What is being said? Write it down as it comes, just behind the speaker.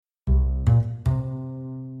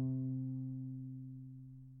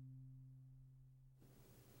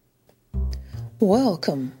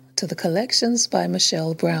Welcome to the Collections by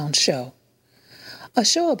Michelle Brown show, a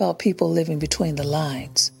show about people living between the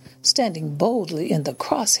lines, standing boldly in the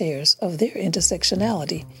crosshairs of their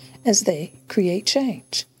intersectionality as they create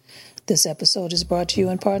change. This episode is brought to you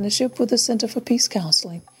in partnership with the Center for Peace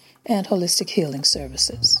Counseling and Holistic Healing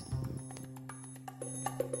Services.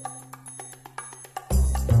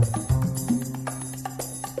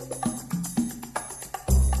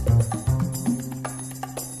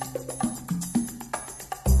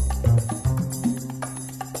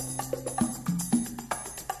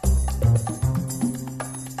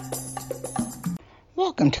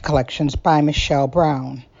 Welcome to Collections by Michelle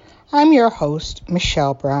Brown. I'm your host,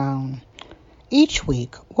 Michelle Brown. Each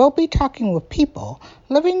week, we'll be talking with people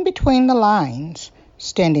living between the lines,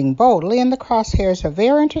 standing boldly in the crosshairs of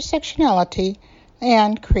their intersectionality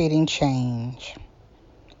and creating change.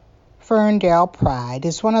 Ferndale Pride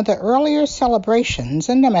is one of the earlier celebrations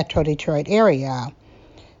in the Metro Detroit area.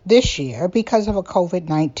 This year, because of a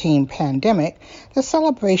COVID-19 pandemic, the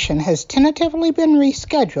celebration has tentatively been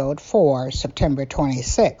rescheduled for September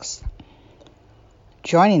 26th.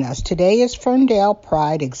 Joining us today is Ferndale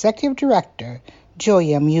Pride Executive Director,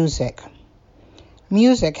 Julia Music.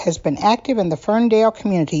 Music has been active in the Ferndale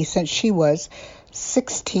community since she was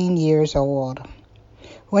 16 years old.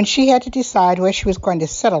 When she had to decide where she was going to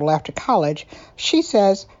settle after college, she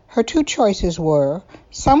says her two choices were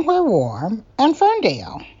somewhere warm and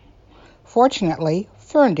Ferndale. Fortunately,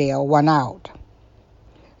 Ferndale won out.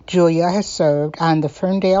 Julia has served on the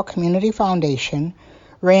Ferndale Community Foundation,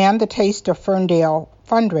 ran the Taste of Ferndale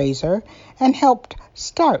fundraiser, and helped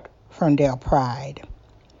start Ferndale Pride.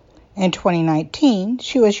 In 2019,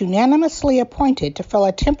 she was unanimously appointed to fill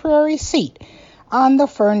a temporary seat on the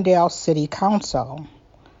Ferndale City Council.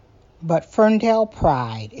 But Ferndale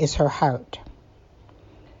Pride is her heart.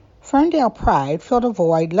 Ferndale Pride filled a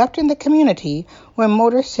void left in the community when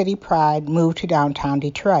Motor City Pride moved to downtown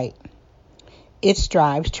Detroit. It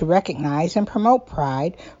strives to recognize and promote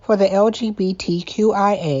pride for the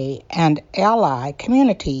LGBTQIA and ally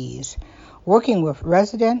communities, working with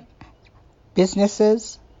resident,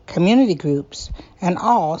 businesses, community groups, and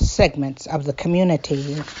all segments of the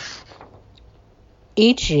community.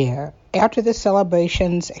 Each year, after the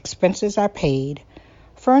celebration's expenses are paid,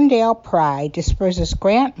 Ferndale Pride disperses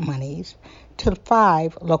grant monies to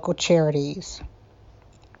 5 local charities.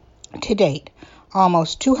 To date,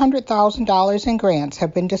 almost $200,000 in grants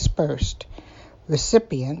have been dispersed.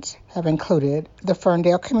 Recipients have included the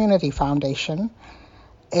Ferndale Community Foundation,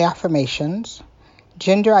 Affirmations,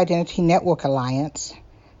 Gender Identity Network Alliance,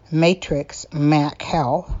 Matrix MAC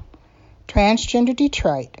Health, Transgender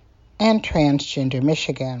Detroit, and Transgender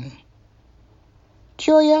Michigan.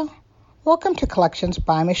 Julia, welcome to Collections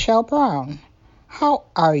by Michelle Brown. How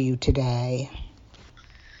are you today?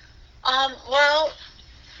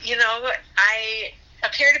 I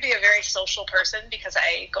appear to be a very social person because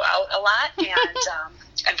I go out a lot and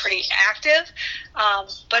I'm pretty active.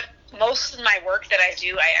 But most of my work that I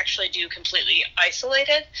do, I actually do completely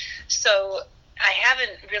isolated. So I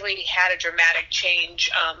haven't really had a dramatic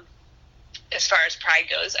change as far as Pride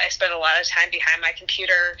goes. I spend a lot of time behind my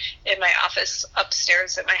computer in my office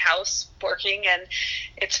upstairs at my house working, and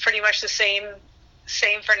it's pretty much the same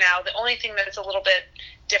for now. The only thing that's a little bit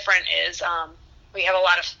different is we have a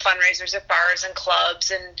lot of fundraisers at bars and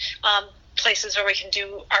clubs and places where we can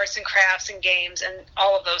do arts and crafts and games, and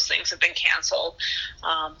all of those things have been canceled.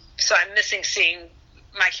 So I'm missing seeing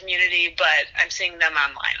my community, but I'm seeing them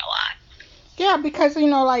online a lot. Yeah, because,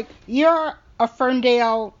 you're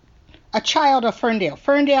a child of Ferndale.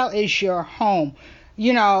 Ferndale is your home.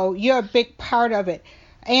 You're a big part of it.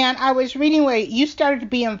 And I was reading where you started to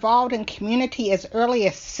be involved in community as early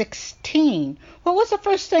as 16. What was the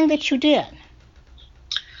first thing that you did?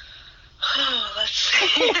 Oh, let's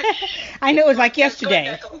see. I know it was like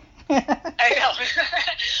yesterday. I know.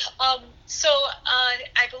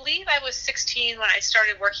 I believe I was 16 when I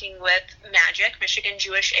started working with MAGIC, Michigan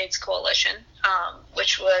Jewish AIDS Coalition,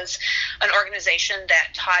 which was an organization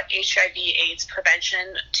that taught HIV/AIDS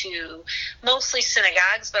prevention to mostly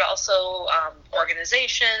synagogues, but also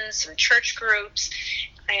organizations, some church groups,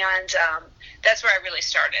 and that's where I really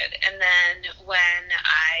started. And then when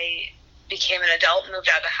I became an adult and moved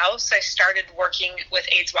out of the house, I started working with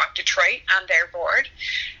AIDS Walk Detroit on their board,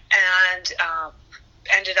 and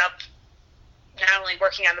ended up not only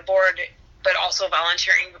working on the board, but also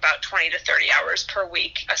volunteering about 20 to 30 hours per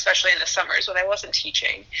week, especially in the summers when I wasn't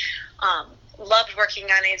teaching. Loved working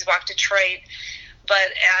on AIDS Walk Detroit,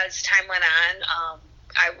 but as time went on,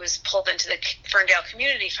 I was pulled into the Ferndale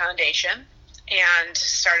Community Foundation and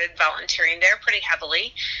started volunteering there pretty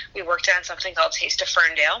heavily. We worked on something called Taste of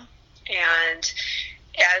Ferndale, And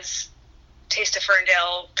as Taste of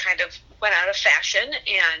Ferndale kind of went out of fashion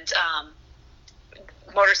and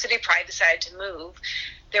Motor City Pride decided to move,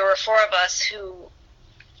 there were four of us who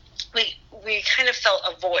we kind of felt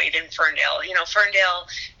a void in Ferndale. You know, Ferndale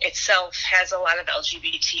itself has a lot of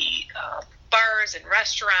LGBT bars and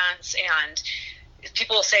restaurants, and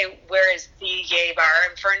people will say, where is the gay bar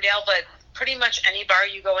in Ferndale? But pretty much any bar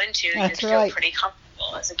you go into, you feel pretty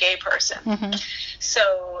comfortable as a gay person. Mm-hmm.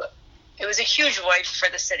 So it was a huge void for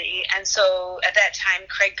the city. And so at that time,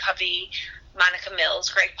 Craig Covey, Monica Mills,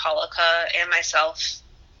 Greg Pollica, and myself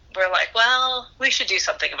were like, well, we should do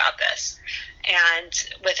something about this. And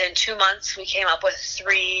within 2 months, we came up with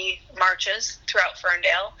 3 marches throughout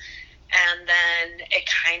Ferndale. And then it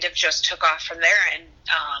kind of just took off from there and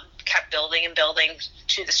kept building and building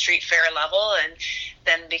to the street fair level, and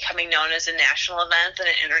then becoming known as a national event and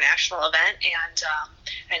an international event.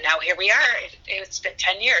 And now here we are. It's been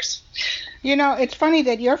 10 years. You know, it's funny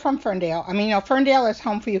that you're from Ferndale. I mean, you know, Ferndale is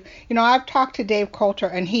home for you. You know, I've talked to Dave Coulter,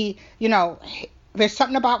 and he, you know, there's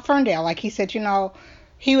something about Ferndale. Like he said, you know,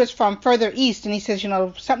 he was from further east, and he says, you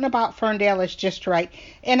know, something about Ferndale is just right.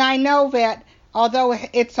 And I know that although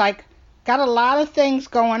it's like got a lot of things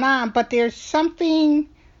going on, but there's something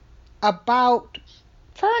about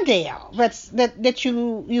Ferndale that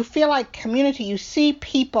you feel like community. You see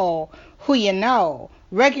people who you know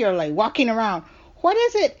regularly walking around. What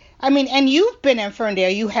is it? I mean, and you've been in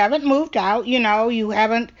Ferndale. You haven't moved out. You know, you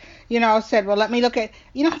haven't, you know, said, well, let me look at,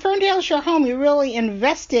 you know, Ferndale's your home. You really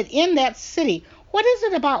invested in that city. What is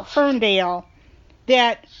it about Ferndale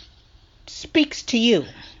that speaks to you?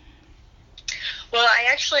 Well,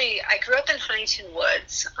 I grew up in Huntington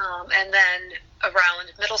Woods, and then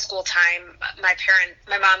around middle school time,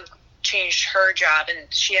 my mom changed her job,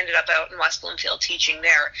 and she ended up out in West Bloomfield teaching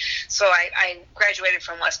there. So I graduated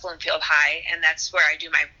from West Bloomfield High, and that's where I do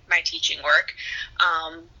my teaching work.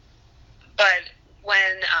 But when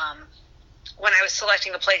I was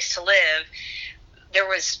selecting a place to live, there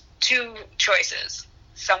was 2 choices: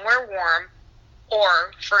 somewhere warm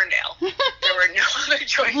or Ferndale. There were no other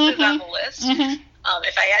choices on the list. Mm-hmm.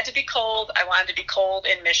 If I had to be cold, I wanted to be cold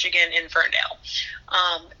in Michigan, in Ferndale.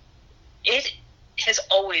 It has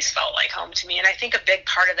always felt like home to me, and I think a big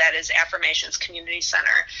part of that is Affirmations Community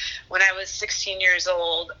Center. When I was 16 years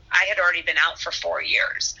old, I had already been out for 4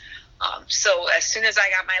 years. So as soon as I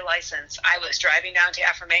got my license, I was driving down to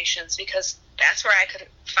Affirmations because that's where I could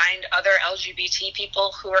find other LGBT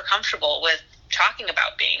people who were comfortable with talking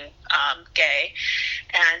about being gay.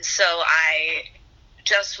 And so I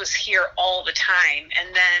just was here all the time.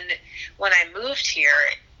 And then when I moved here,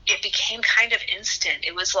 it became kind of instant.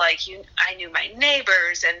 It was like I knew my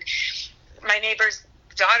neighbors, and my neighbor's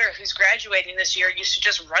daughter, who's graduating this year, used to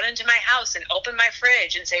just run into my house and open my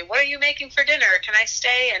fridge and say, what are you making for dinner? Can I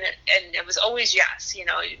stay? And it was always yes. You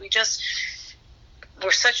know, we just it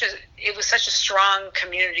was such a strong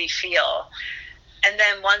community feel. And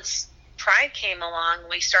then once Pride came along,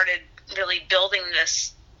 we started really building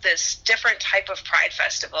this different type of Pride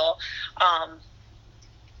festival.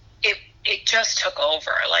 It just took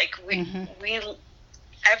over. Like we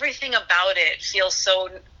everything about it feels so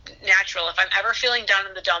natural. If I'm ever feeling down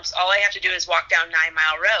in the dumps, all I have to do is walk down 9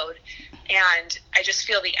 Mile Road, and I just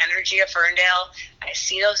feel the energy of Ferndale. I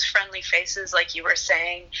see those friendly faces, like you were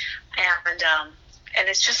saying, and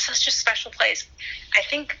it's just such a special place. I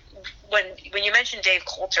think when you mentioned Dave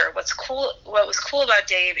Coulter, what was cool about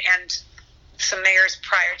Dave and some mayors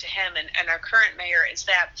prior to him and our current mayor is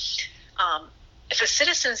that if a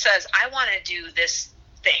citizen says, I want to do this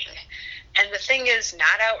thing, and the thing is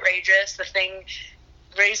not outrageous, the thing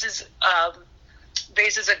raises a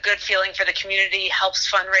good feeling for the community,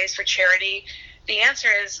 helps fundraise for charity, the answer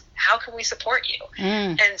is, how can we support you?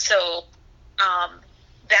 And so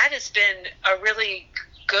that has been a really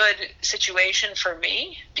good situation for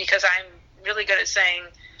me, because I'm really good at saying,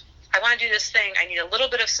 I want to do this thing, I need a little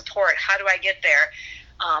bit of support, how do I get there?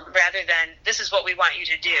 Rather than, this is what we want you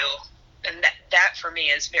to do. And that for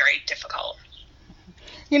me is very difficult.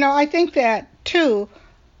 You know, I think that too,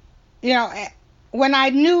 you know, when I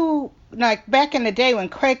knew, like back in the day when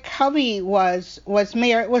Craig Covey was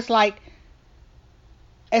mayor, it was like,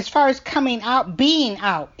 as far as coming out, being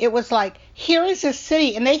out, it was like, here is a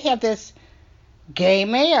city and they have this gay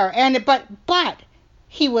mayor, and but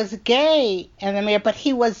he was gay and the mayor, but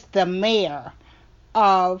he was the mayor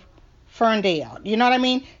of Ferndale. You know what I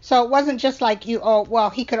mean? So it wasn't just like we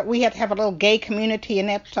had to have a little gay community and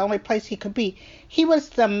that's the only place he could be. He was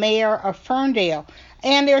the mayor of Ferndale.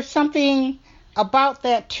 And there's something about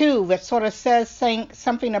that too that sort of says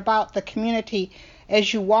something about the community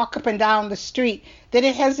as you walk up and down the street, that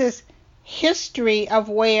it has this history of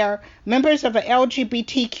where members of an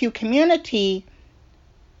LGBTQ community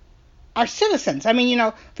are citizens. I mean,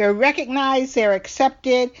 they're recognized, they're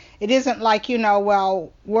accepted. It isn't like,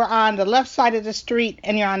 well, we're on the left side of the street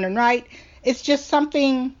and you're on the right. It's just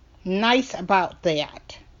something nice about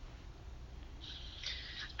that.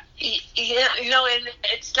 Yeah, and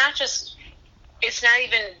it's not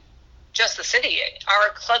even just the city. Our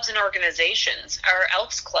clubs and organizations, our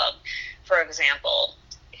Elks Club, for example,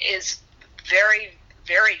 is very,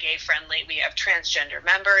 very gay friendly. We have transgender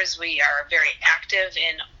members. We are very active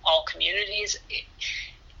in all communities.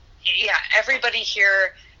 Yeah, everybody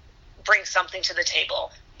here brings something to the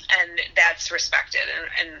table, and that's respected,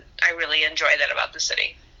 and I really enjoy that about the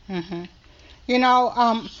city.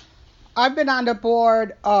 Mm-hmm. I've been on the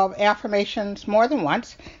board of Affirmations more than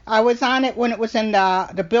once. I was on it when it was in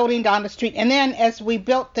the building down the street, and then as we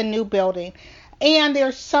built the new building. And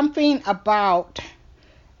there's something about,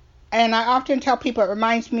 and I often tell people, it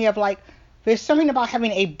reminds me of there's something about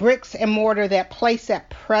having a bricks and mortar that place that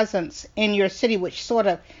presence in your city, which sort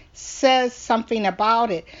of says something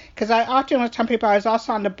about it. Because I often tell people, I was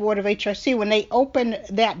also on the board of HRC when they opened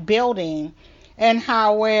that building, and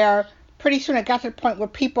how where pretty soon it got to the point where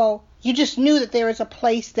people, you just knew that there was a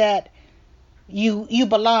place that you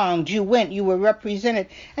belonged, you went, you were represented.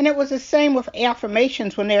 And it was the same with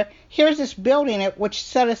Affirmations when here's this building which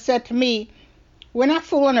sort of said to me, we're not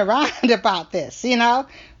fooling around about this,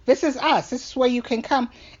 This is us. This is where you can come.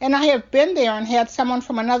 And I have been there and had someone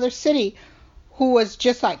from another city who was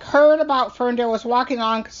just heard about Ferndale, was walking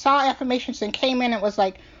along, saw Affirmations and came in and was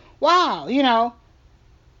like, wow,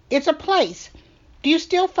 it's a place. Do you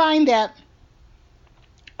still find that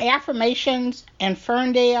Affirmations and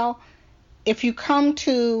Ferndale, if you come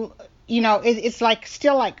to, it's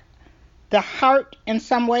still the heart in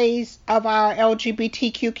some ways of our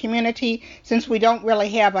LGBTQ community, since we don't really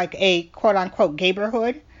have a quote unquote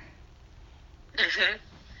gayborhood? Mm-hmm.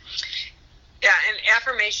 Yeah, and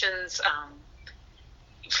Affirmations,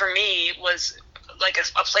 for me, was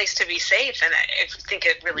a place to be safe, and I think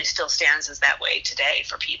it really still stands as that way today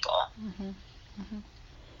for people. Mm-hmm. Mm-hmm.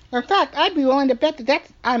 In fact, I'd be willing to bet that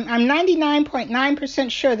I'm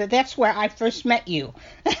 99.9% sure that that's where I first met you.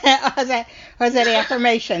 I was at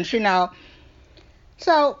Affirmations,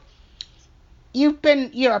 So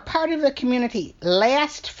you're a part of the community.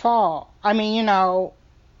 Last fall, and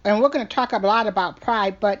we're going to talk a lot about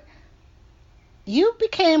Pride, but you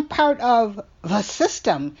became part of the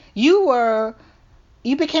system. You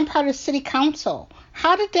became part of City Council.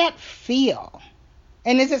 How did that feel?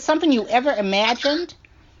 And is it something you ever imagined?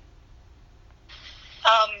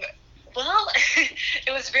 Well,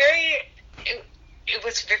 it was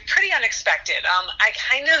pretty unexpected.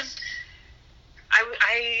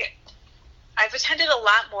 I've attended a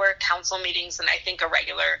lot more council meetings than I think a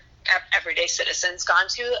regular everyday citizen's gone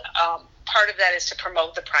to. Part of that is to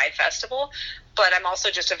promote the Pride Festival, but I'm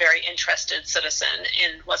also just a very interested citizen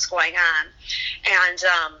in what's going on. And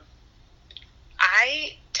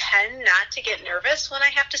I tend not to get nervous when I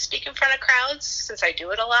have to speak in front of crowds, since I do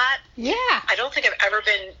it a lot. Yeah. I don't think I've ever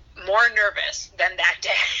been more nervous than that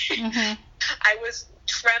day. Mm-hmm. I was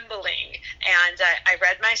trembling, and I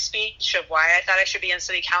read my speech of why I thought I should be in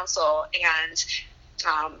city council, and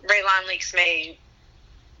Ray Leaks-May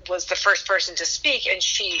was the first person to speak, and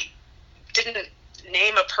she didn't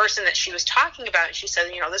name a person that she was talking about, and she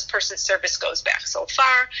said, this person's service goes back so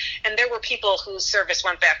far, and there were people whose service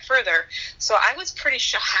went back further. So I was pretty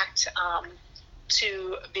shocked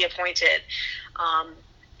to be appointed,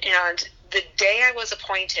 and the day I was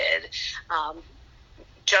appointed,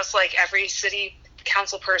 just like every city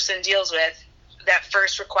council person deals with, that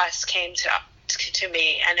first request came to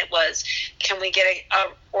me, and it was, can we get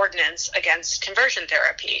a ordinance against conversion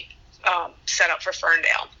therapy set up for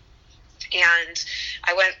Ferndale? And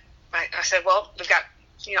I said, well, we've got,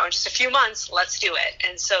 just a few months, let's do it.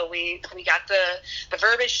 And so we got the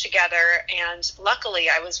verbiage together, and luckily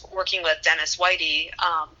I was working with Dennis Whitey,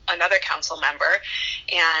 another council member,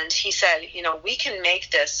 and he said, we can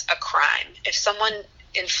make this a crime. If someone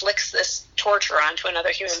inflicts this torture onto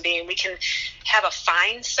another human being, we can have a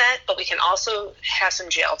fine set, but we can also have some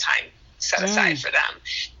jail time set aside for them.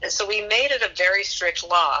 And so we made it a very strict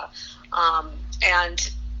law, and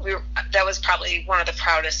that was probably one of the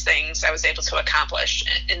proudest things I was able to accomplish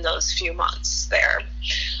in those few months there.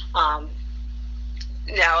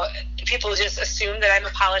 Now, people just assume that I'm a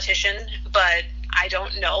politician, but I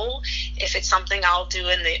don't know if it's something I'll do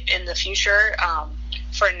in the future.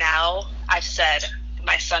 For now, I've said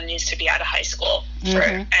my son needs to be out of high school for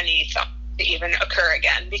any thought to even occur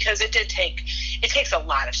again, because it takes a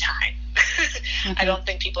lot of time. I don't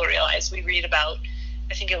think people realize. We read about,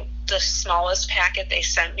 I think the smallest packet they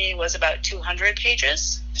sent me was about 200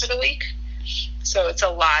 pages for the week. So it's a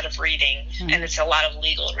lot of reading, and it's a lot of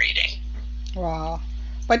legal reading. Wow.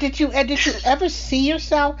 But did you ever see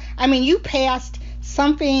yourself? I mean, you passed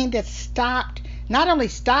something that not only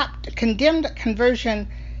condemned conversion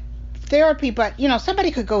therapy, but,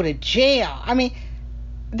 somebody could go to jail. I mean,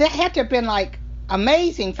 that had to have been, like,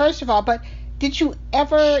 amazing, first of all. But did you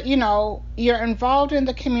ever, you're involved in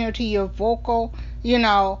the community, you're vocal,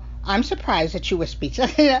 I'm surprised that you were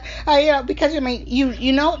speechless. Because, I mean,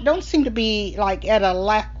 you don't seem to be, like, at a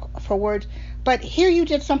lack for words. But here you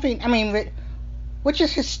did something, I mean, which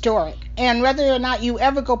is historic. And whether or not you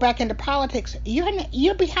ever go back into politics,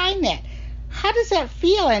 you're behind that. How does that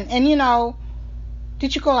feel? And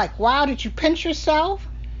did you go like, wow, did you pinch yourself?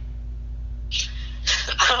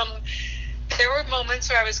 There were moments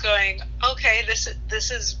where I was going, okay, this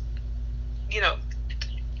is,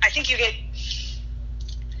 I think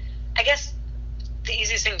I guess the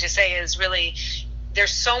easiest thing to say is really,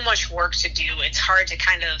 there's so much work to do. It's hard to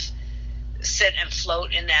kind of sit and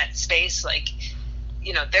float in that space. Like,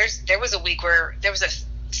 there was a week where there was a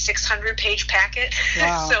 600-page packet.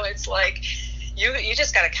 Wow. So it's like, you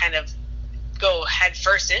just got to kind of go head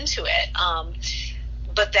first into it.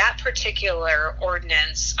 But that particular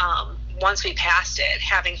ordinance, once we passed it,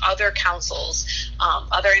 having other councils,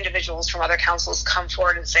 other individuals from other councils come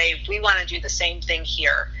forward and say, we want to do the same thing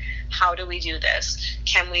here. How do we do this?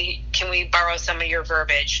 Can we borrow some of your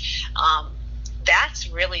verbiage? That's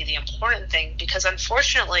really the important thing, because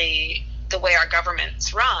unfortunately, the way our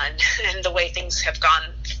government's run and the way things have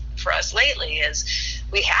gone for us lately is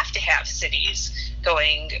we have to have cities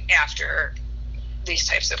going after these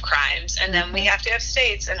types of crimes, and then we have to have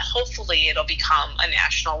states, and hopefully it'll become a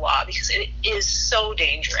national law, because it is so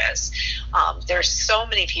dangerous. There's so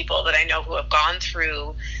many people that I know who have gone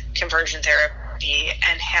through conversion therapy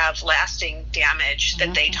and have lasting damage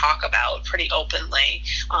that they talk about pretty openly.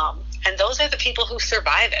 And those are the people who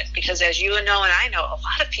survive it, because as you know and I know, a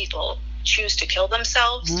lot of people choose to kill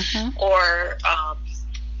themselves or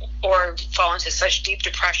fall into such deep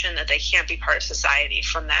depression that they can't be part of society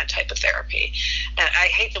from that type of therapy. And I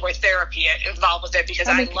hate the word therapy involved with it, because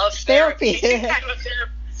I love therapy.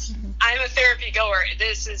 I'm a therapy goer.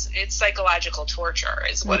 It's psychological torture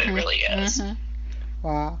is what it really is.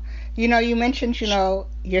 Wow. You mentioned,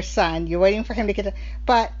 your son, you're waiting for him to get it,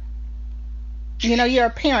 but, you're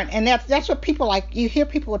a parent, and that's what people like. You hear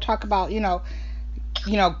people talk about,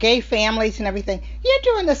 gay families and everything. You're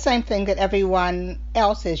doing the same thing that everyone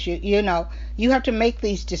else is. You have to make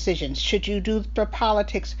these decisions. Should you do the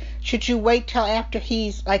politics? Should you wait till after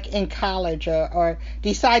he's like in college or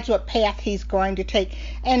decides what path he's going to take?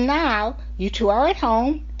 And now you two are at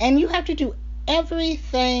home, and you have to do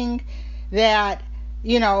everything that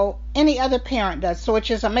any other parent does. So it's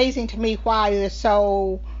just amazing to me why there's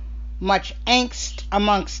so much angst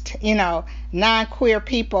amongst non-queer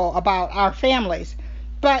people about our families.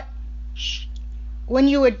 But when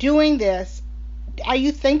you were doing this, are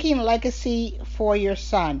you thinking legacy for your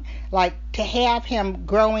son? Like to have him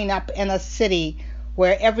growing up in a city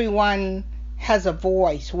where everyone has a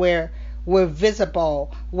voice, where we're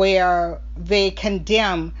visible, where they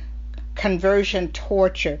condemn conversion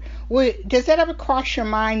torture. Does that ever cross your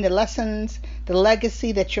mind, the lessons, the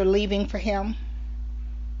legacy that you're leaving for him?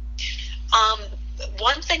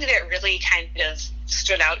 One thing that really kind of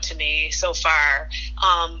stood out to me so far,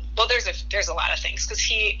 well, there's a lot of things, because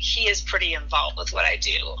he is pretty involved with what I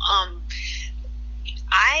do.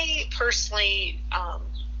 I personally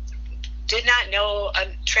did not know a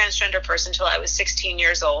transgender person until I was 16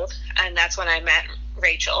 years old, and that's when I met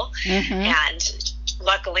Rachel. And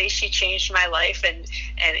luckily she changed my life and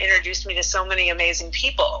introduced me to so many amazing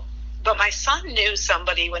people. But my son knew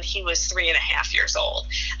somebody when he was 3.5 years old,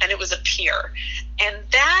 and it was a peer. And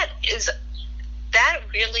that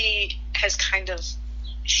really has kind of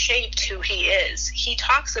shaped who he is. He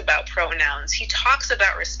talks about pronouns. He talks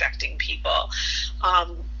about respecting people.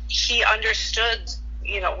 He understood,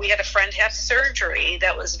 we had a friend have surgery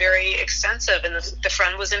that was very extensive, and the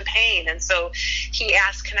friend was in pain. And so he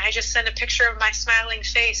asked, can I just send a picture of my smiling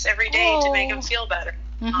face every day to make him feel better?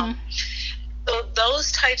 So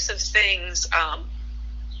those types of things,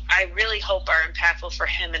 I really hope are impactful for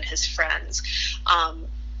him and his friends.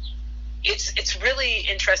 It's really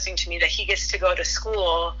interesting to me that he gets to go to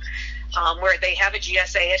school where they have a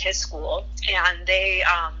GSA at his school, and they,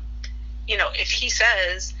 if he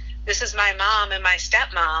says, this is my mom and my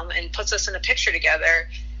stepmom, and puts us in a picture together,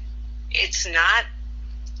 it's not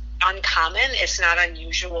uncommon, it's not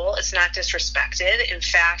unusual, it's not disrespected. In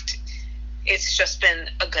fact, it's just been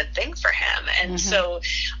a good thing for him. And so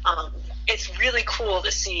it's really cool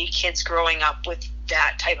to see kids growing up with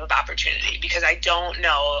that type of opportunity, because I don't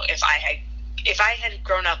know if I had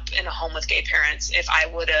grown up in a home with gay parents, if I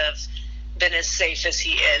would have been as safe as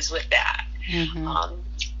he is with that. And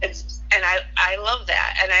I love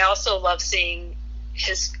that. And I also love seeing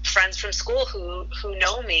his friends from school who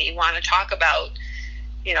know me want to talk about,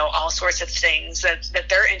 you know, all sorts of things that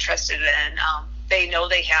they're interested in. They know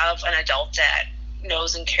they have an adult that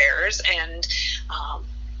knows and cares, and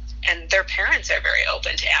their parents are very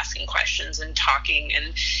open to asking questions and talking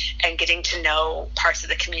and getting to know parts of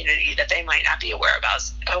the community that they might not be aware of.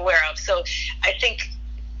 So I think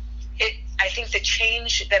the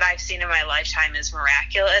change that I've seen in my lifetime is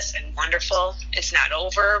miraculous and wonderful. It's not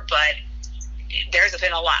over, but there's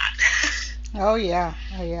been a lot. Oh yeah.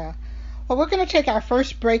 Well, we're going to take our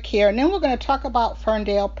first break here, and then we're going to talk about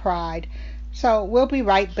Ferndale Pride. So we'll be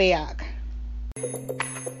right back.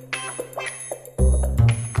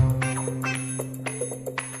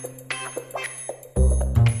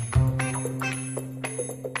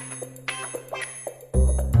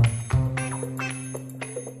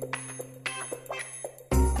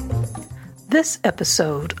 This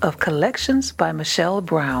episode of Collections by Michelle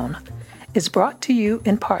Brown is brought to you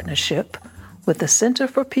in partnership with the Center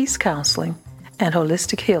for Peace Counseling and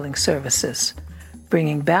Holistic Healing Services,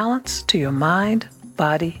 bringing balance to your mind,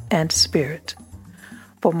 body, and spirit.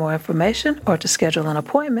 For more information or to schedule an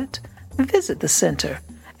appointment, visit the center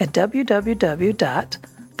at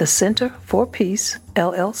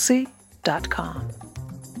www.thecenterforpeacellc.com.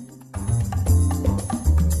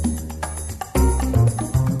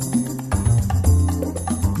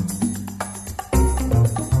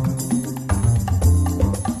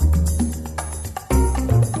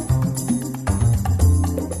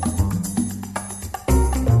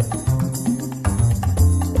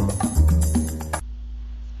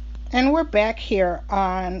 And we're back here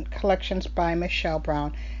on Collections by Michelle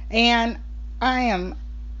Brown. And I am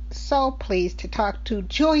so pleased to talk to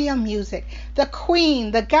Julia Music, the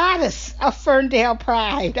queen, the goddess of Ferndale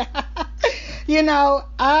Pride. You know,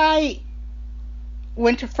 I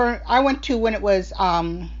went to when it was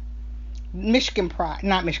Michigan Pride,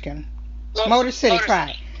 not Michigan, Motor City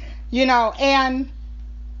Pride. You know, and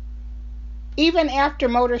even after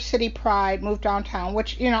Motor City Pride moved downtown,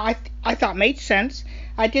 which, you know, I thought made sense.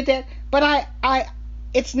 I did that, but I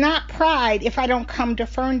it's not Pride if I don't come to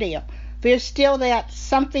Ferndale. There's still that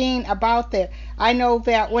something about that. I know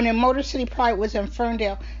that when a Motor City Pride was in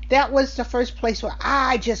Ferndale, that was the first place where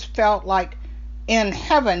I just felt like in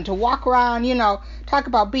heaven to walk around, you know, talk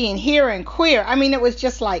about being here and queer. I mean, it was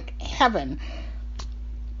just like heaven.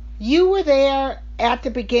 You were there at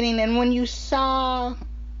the beginning, and when you saw,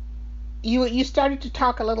 you started to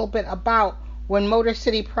talk a little bit about when Motor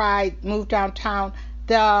City Pride moved downtown,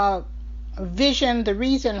 the vision, the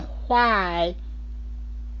reason why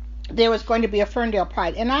there was going to be a Ferndale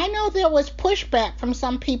Pride. And I know there was pushback from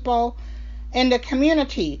some people in the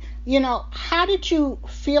community. You know, how did you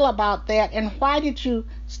feel about that, and why did you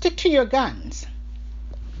stick to your guns?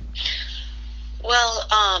 Well,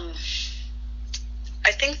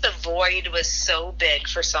 I think the void was so big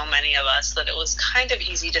for so many of us that it was kind of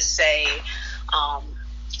easy to say,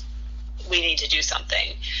 we need to do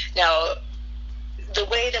something. Now, the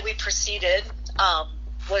way that we proceeded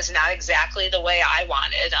was not exactly the way I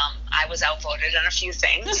wanted. I was outvoted on a few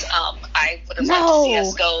things. I would have liked to see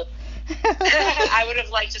us go. I would have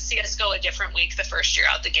liked to see us go a different week the first year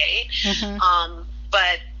out the gate.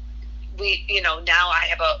 But we, you know, now I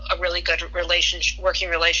have a really good working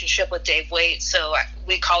relationship with Dave Waite. So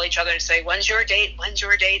we call each other and say, "When's your date? When's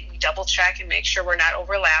your date?" We double check and make sure we're not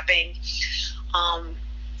overlapping.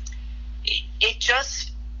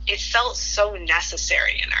 It felt so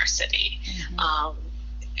necessary in our city.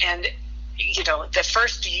 And, you know, the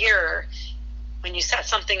first year when you set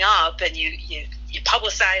something up and you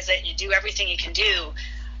publicize it and you do everything you can do,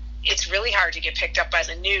 it's really hard to get picked up by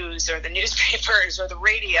the news or the newspapers or the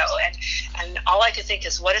radio. And all I could think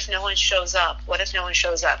is, what if no one shows up? What if no one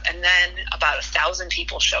shows up? And then about 1,000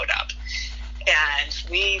 people showed up. And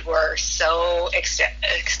we were so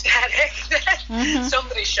ecstatic that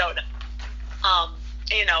somebody showed up.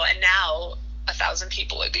 You know, and now 1,000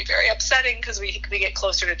 people would be very upsetting because we get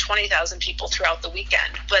closer to 20,000 people throughout the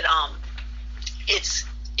weekend. But it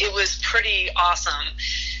was pretty awesome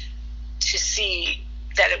to see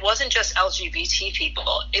that it wasn't just LGBT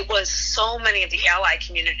people. It was so many of the ally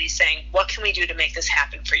communities saying, what can we do to make this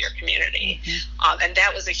happen for your community? And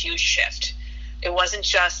that was a huge shift. It wasn't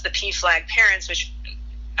just the PFLAG parents, which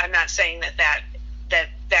I'm not saying that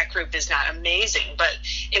group is not amazing, but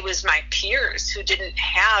it was my peers who didn't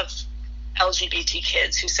have LGBT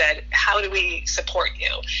kids who said, how do we support you?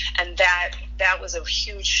 And that was a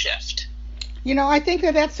huge shift. I think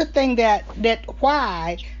that's the thing that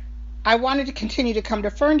why I wanted to continue to come to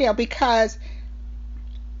Ferndale, because,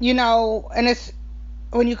 and it's,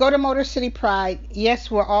 when you go to Motor City Pride,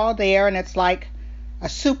 yes, we're all there, and it's like a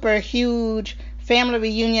super huge family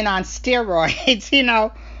reunion on steroids,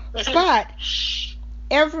 but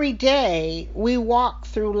every day we walk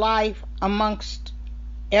through life amongst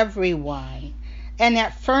everyone. And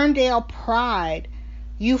at Ferndale Pride,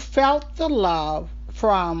 you felt the love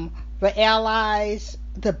from the allies,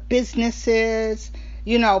 the businesses,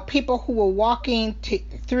 people who were walking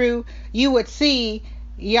through. You would see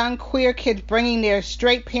young queer kids bringing their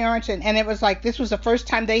straight parents, and it was like this was the first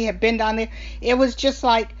time they had been down there. It was just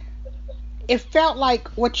like, it felt like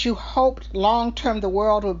what you hoped long term the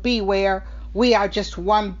world would be, where we are just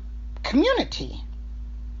one community.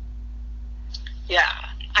 Yeah,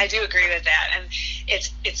 I do agree with that. And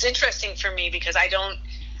it's interesting for me because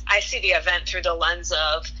I see the event through the lens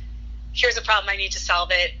of, here's a problem, I need to solve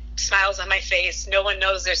it, smiles on my face, no one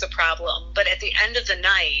knows there's a problem. But at the end of the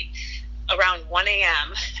night, around 1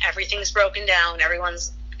 a.m., everything's broken down,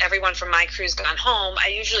 everyone from my crew's gone home. I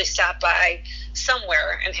usually stop by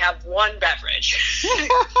somewhere and have one beverage.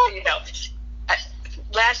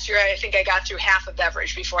 Last year, I think I got through half a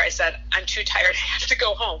beverage before I said, I'm too tired, I have to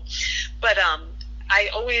go home. But I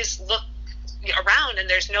always look around, and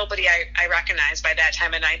there's nobody I recognize by that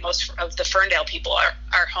time of night. Most of the Ferndale people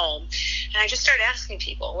are home. And I just start asking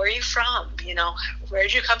people, where are you from? Where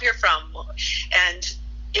did you come here from? And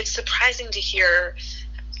it's surprising to hear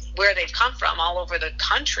where they've come from all over the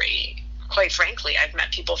country. Quite frankly, I've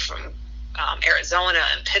met people from Arizona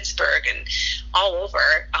and Pittsburgh and all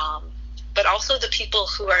over. But also the people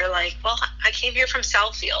who are like, well, I came here from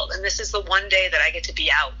Southfield, and this is the one day that I get to be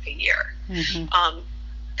out a year. Mm-hmm.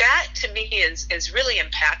 That to me is really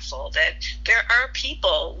impactful, that there are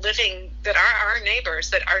people living that are our neighbors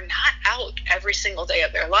that are not out every single day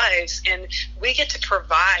of their lives, and we get to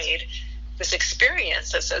provide this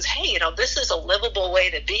experience that says, hey, this is a livable way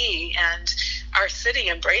to be, and our city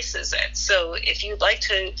embraces it. So if you'd like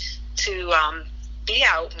to be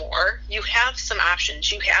out more, you have some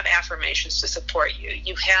options. You have affirmations to support you.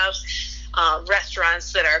 You have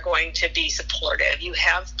restaurants that are going to be supportive. You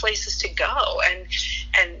have places to go,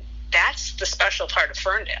 and that's the special part of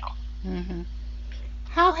Ferndale. Mm-hmm.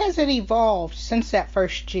 How has it evolved since that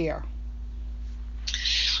first year?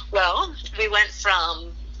 Well, we went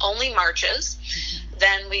from only marches, mm-hmm.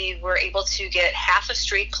 Then we were able to get half a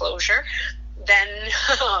street closure. Then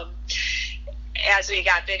as we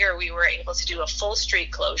got bigger, we were able to do a full street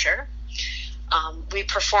closure. We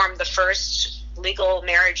performed the first legal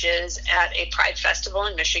marriages at a Pride Festival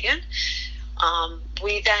in Michigan.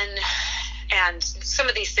 We then, and some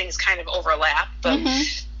of these things kind of overlap, but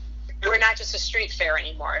mm-hmm. We're not just a street fair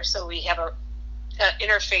anymore. So we have a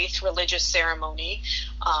interfaith religious ceremony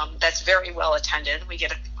that's very well attended. We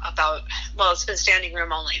get it's been standing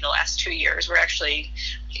room only the last 2 years. We're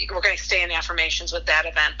going to stay in affirmations with that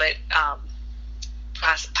event, but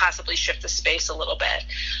possibly shift the space a little bit.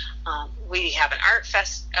 We have an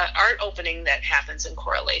art opening that happens in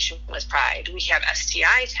correlation with Pride. We have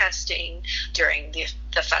STI testing during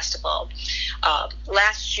the festival.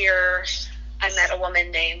 Last year, I met a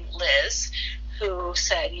woman named Liz who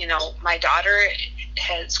said, my daughter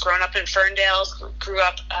has grown up in Ferndale, grew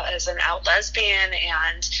up as an out lesbian,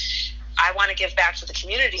 and I want to give back to the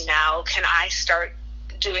community now. Can I start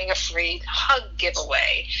doing a free hug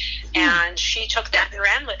giveaway? And she took that and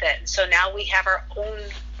ran with it. So now we have our own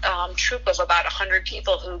troop of about 100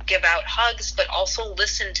 people who give out hugs, but also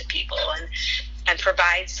listen to people and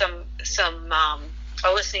provide some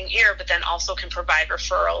a listening ear, but then also can provide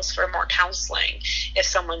referrals for more counseling if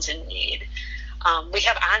someone's in need. We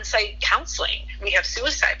have on-site counseling. We have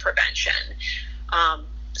suicide prevention.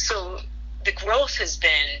 So the growth has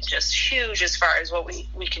been just huge as far as what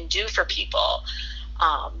we can do for people.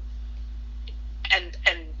 And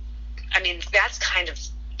I mean, that's kind of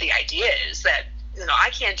the idea, is that, I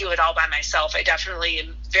can't do it all by myself. I definitely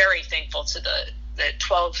am very thankful to the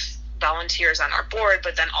 12 volunteers on our board,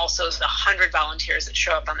 but then also the 100 volunteers that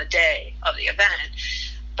show up on the day of the event.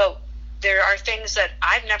 But there are things that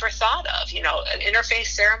I've never thought of. An interfaith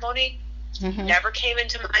ceremony mm-hmm. never came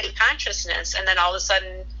into my consciousness, and then all of a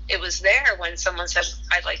sudden it was there when someone said,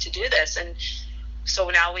 I'd like to do this. And so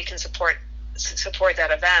now we can support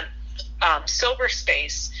that event. Sober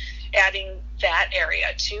space, adding that area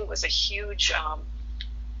too was a huge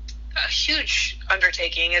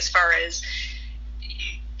undertaking as far as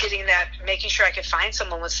making sure I could find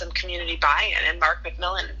someone with some community buy-in. And Mark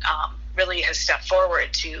McMillan really has stepped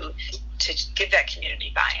forward to give that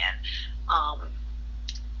community buy-in.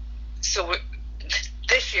 So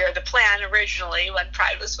this year, the plan originally, when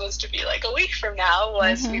Pride was supposed to be like a week from now,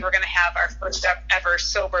 was we were going to have our first ever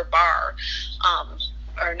sober bar,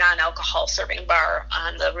 or non-alcohol serving bar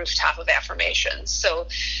on the rooftop of Affirmations. So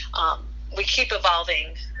we keep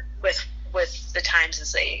evolving with the times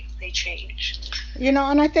as they change. And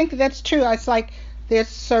I think that's true. It's like there's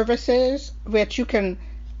services that you can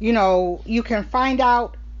find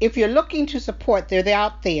out if you're looking to support. They're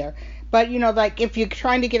out there. But, like if you're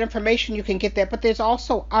trying to get information, you can get that. But there's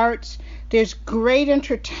also arts. There's great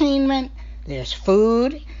entertainment. There's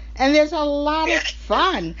food. And there's a lot of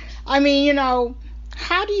fun. I mean,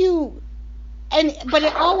 how do you... But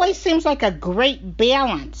it always seems like a great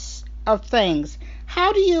balance of things.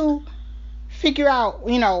 How do you figure out,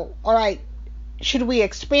 all right, should we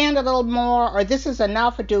expand a little more? Or this is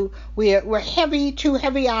enough? Or we're too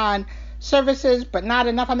heavy on services, but not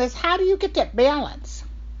enough on this? How do you get that balance?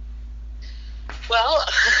 Well,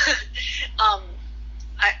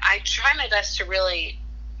 I try my best to really,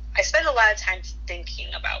 I spend a lot of time thinking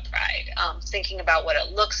about Pride, thinking about what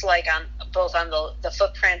it looks like both on the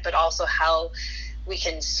footprint, but also how we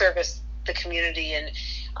can service the community and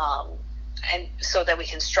so that we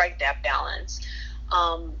can strike that balance.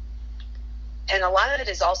 And a lot of it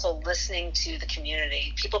is also listening to the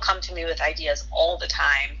community. People come to me with ideas all the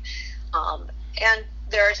time. And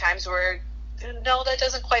there are times where, no, that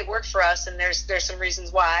doesn't quite work for us, and there's some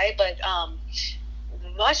reasons why, but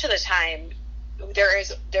much of the time there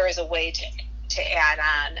is a way to add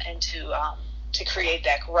on and to create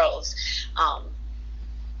that growth.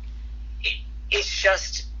 It's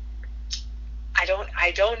just I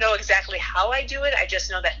don't know exactly how I do it. I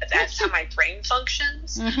just know that that's how my brain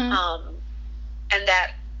functions, and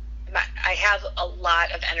that I have a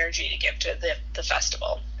lot of energy to give to the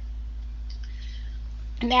festival.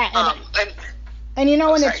 And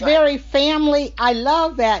it's very family. I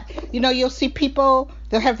love that. You'll see people,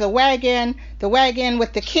 they'll have the wagon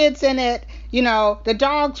with the kids in it, the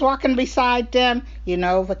dogs walking beside them.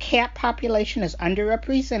 The cat population is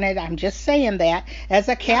underrepresented. I'm just saying that as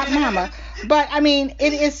a cat mama. But,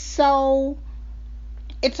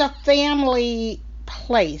 it's a family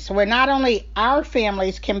place where not only our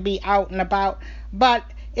families can be out and about, but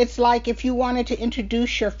it's like if you wanted to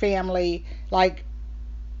introduce your family, like,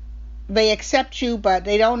 they accept you, but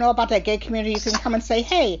they don't know about that gay community. You can come and say,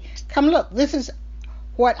 hey, come look. This is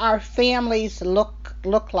what our families look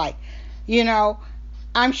like.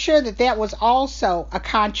 I'm sure that was also a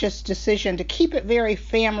conscious decision to keep it very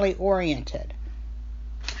family oriented.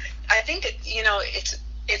 I think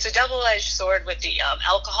it's a double-edged sword with the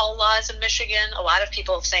alcohol laws in Michigan. A lot of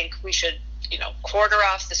people think we should quarter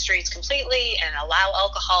off the streets completely and allow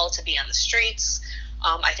alcohol to be on the streets.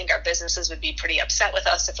 I think our businesses would be pretty upset with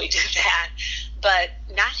us if we did that. But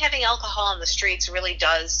not having alcohol on the streets really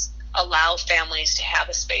does allow families to have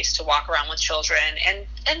a space to walk around with children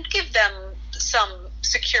and give them some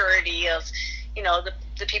security of,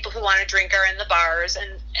 the people who want to drink are in the bars,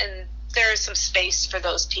 and there is some space for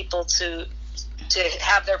those people to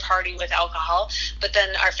have their party with alcohol, but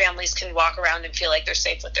then our families can walk around and feel like they're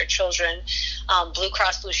safe with their children. Blue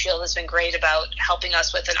Cross Blue Shield has been great about helping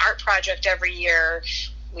us with an art project every year.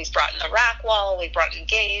 We've brought in the rock wall, we've brought in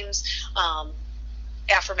games.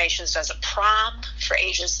 Affirmations does a prom for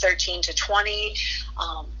ages 13 to 20.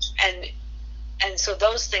 And so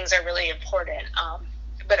those things are really important.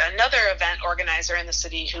 But another event organizer in the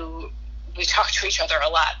city who we talk to each other a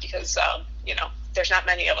lot because, there's not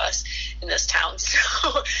many of us in this town.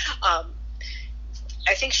 So I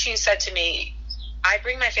think she said to me, I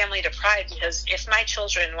bring my family to Pride because if my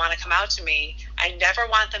children want to come out to me, I never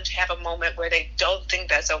want them to have a moment where they don't think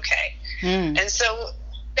that's okay. And so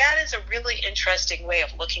that is a really interesting way of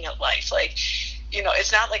looking at life. Like,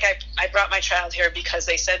 it's not like I brought my child here because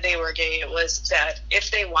they said they were gay. It was that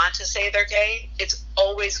if they want to say they're gay, it's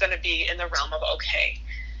always going to be in the realm of okay.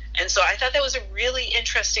 And so I thought that was a really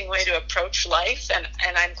interesting way to approach life, and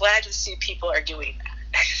I'm glad to see people are doing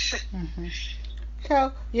that.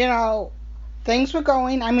 So, things were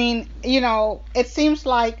going. It seems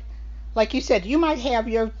like you said, you might have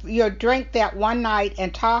your drink that one night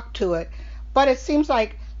and talk to it, but it seems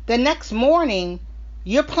like the next morning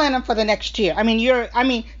you're planning for the next year.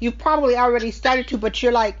 You've probably already started to, but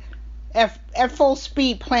you're like at full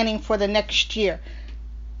speed planning for the next year.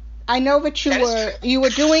 I know that you were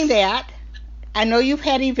doing that. I know you've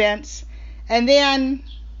had events, and then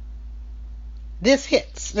this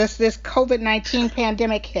hits. This COVID-19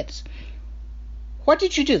 pandemic hits. What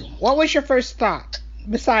did you do? What was your first thought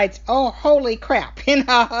besides, oh, holy crap,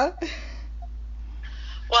 Well,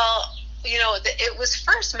 it was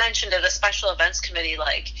first mentioned at a special events committee,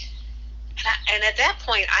 and at that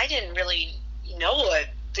point, I didn't really know what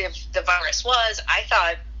the virus was. I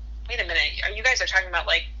thought, wait a minute, you guys are talking about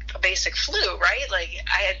like a basic flu, right? Like,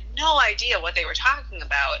 I had no idea what they were talking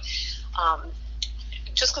about.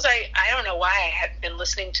 Just because I don't know why I had been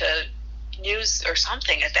listening to news or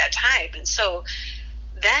something at that time. And so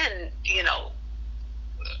then,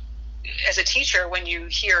 as a teacher, when you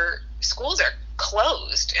hear schools are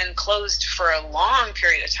closed for a long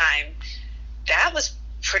period of time, that was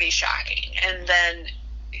pretty shocking. And then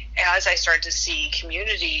as I started to see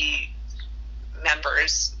community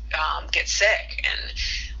members get sick, and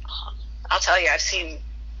I'll tell you, I've seen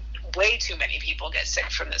way too many people get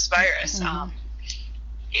sick from this virus. Mm-hmm.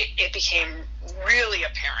 It became really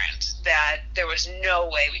apparent that there was no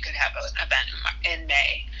way we could have an event in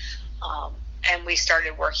May. And we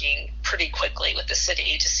started working pretty quickly with the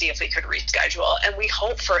city to see if we could reschedule. And we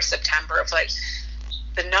hope for September, but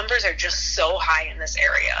the numbers are just so high in this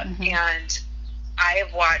area. Mm-hmm. And I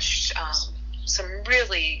have watched some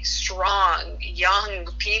really strong young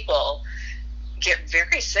people get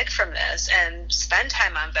very sick from this and spend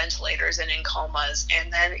time on ventilators and in comas,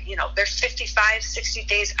 and then they're 55, 60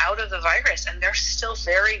 days out of the virus and they're still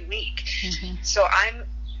very weak. Mm-hmm. So I'm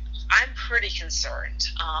pretty concerned.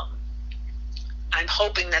 I'm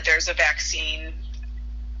hoping that there's a vaccine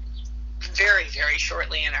very, very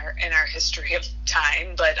shortly in our history of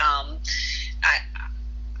time, but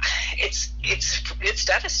it's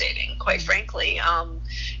devastating, quite frankly. And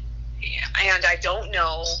I don't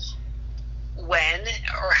know when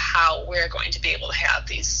or how we're going to be able to have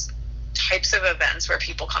these types of events where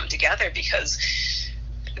people come together, because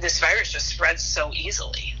this virus just spreads so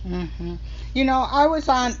easily. Mm-hmm. I was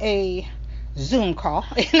on a Zoom call,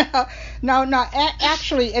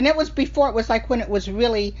 actually, and it was before, it was like when it was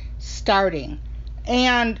really starting,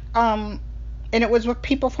 and it was with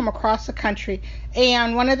people from across the country,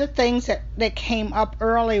 and one of the things that came up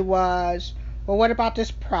early was, well, what about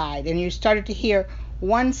this Pride? And you started to hear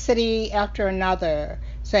one city after another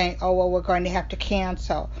saying, oh, well, we're going to have to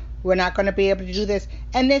cancel. We're not going to be able to do this.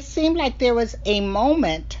 And it seemed like there was a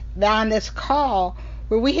moment on this call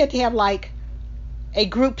where we had to have like a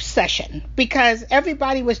group session, because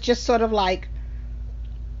everybody was just sort of like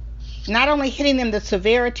not only hitting them the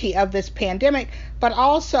severity of this pandemic, but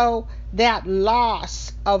also that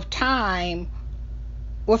loss of time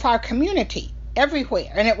with our community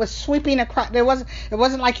everywhere, and it was sweeping across. It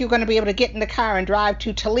wasn't like you were going to be able to get in the car and drive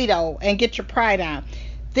to Toledo and get your Pride on.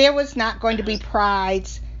 There was not going to be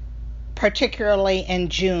Prides, particularly in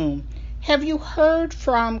June. Have you heard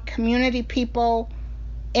from community people,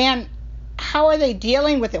 and how are they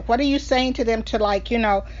dealing with it? What are you saying to them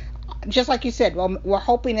to, just like you said, well, we're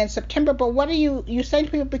hoping in September, but what are you saying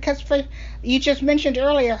to people? Because you just mentioned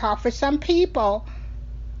earlier how for some people,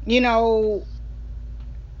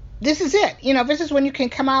 this is it. This is when you can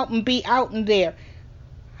come out and be out and there.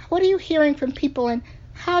 What are you hearing from people, and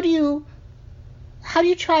how do you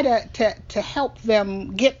try to help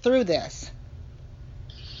them get through this?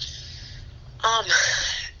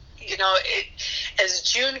 As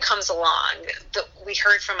June comes along, we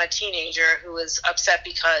heard from a teenager who was upset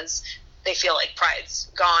because they feel like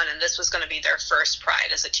Pride's gone, and this was going to be their first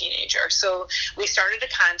Pride as a teenager. So we started a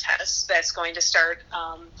contest that's going to start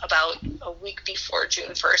about a week before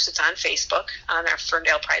June 1st. It's on Facebook, on our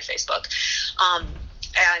Ferndale Pride Facebook.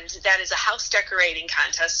 And that is a house decorating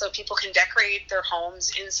contest, so people can decorate their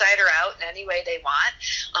homes inside or out in any way they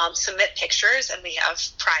want. Submit pictures, and we have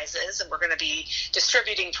prizes, and we're going to be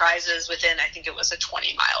distributing prizes within, I think it was a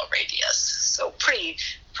 20-mile radius. So pretty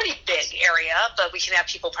big area, but we can have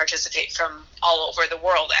people participate from all over the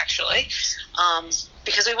world, actually,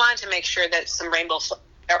 because we wanted to make sure that some rainbow flags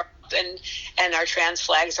are up and our trans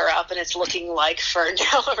flags are up, and it's looking like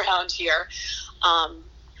Ferndale around here.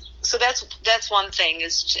 So that's one thing,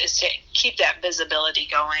 is to keep that visibility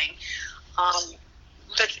going.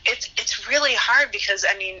 But it's really hard because,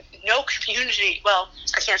 no community, well,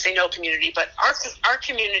 I can't say no community, but our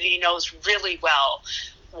community knows really well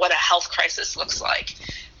what a health crisis looks like.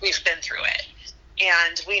 We've been through it.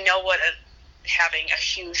 And we know what having a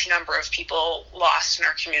huge number of people lost in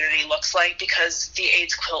our community looks like, because the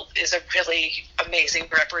AIDS quilt is a really amazing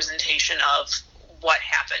representation of what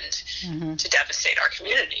happened mm-hmm. to devastate our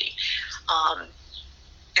community.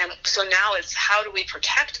 And so now it's, how do we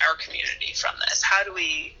protect our community from this? How do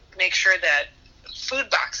we make sure that food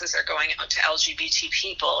boxes are going out to LGBT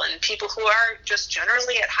people and people who are just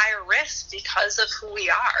generally at higher risk because of who we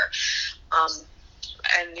are?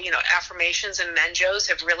 And, affirmations and menjos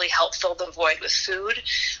have really helped fill the void with food.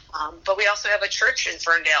 But we also have a church in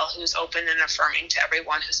Ferndale who's open and affirming to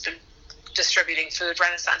everyone who's been distributing food,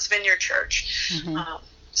 Renaissance Vineyard Church.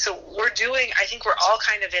 So I think we're all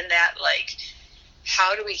kind of in that, like,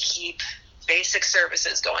 how do we keep basic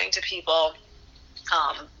services going to people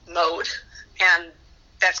mode, and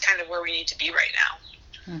that's kind of where we need to be right now.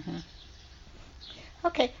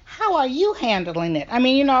 Okay, how are you handling it? I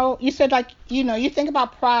mean, you said, like, you think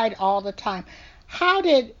about pride all the time. How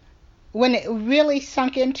did, when it really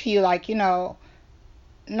sunk into you, like,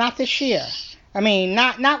 not this year. I mean,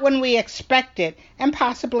 not when we expected, and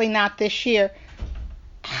possibly not this year.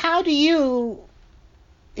 How do you,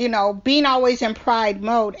 being always in pride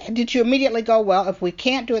mode, did you immediately go, well, if we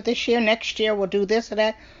can't do it this year, next year we'll do this or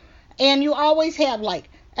that? And you always have, like,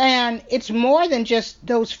 and it's more than just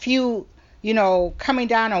those few, coming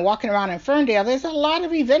down and walking around in Ferndale. There's a lot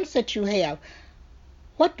of events that you have.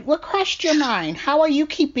 What crossed your mind? How are you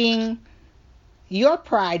keeping your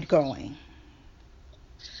pride going?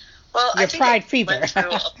 Well, your pride fever.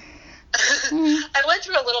 I went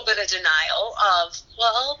through a little bit of denial of,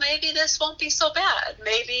 well, maybe this won't be so bad.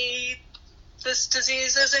 Maybe this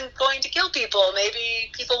disease isn't going to kill people.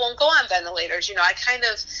 Maybe people won't go on ventilators. I kind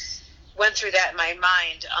of went through that in my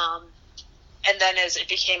mind. And then as it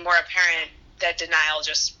became more apparent, that denial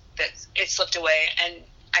it slipped away. And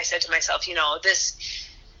I said to myself, this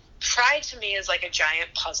pride to me is like a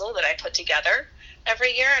giant puzzle that I put together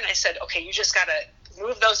every year. And I said, okay, you just got to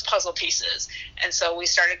move those puzzle pieces. And so I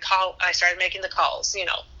started making the calls,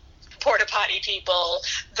 porta potty people,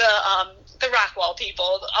 the rock wall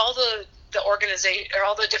people, all the organization, or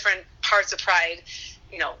all the different parts of pride,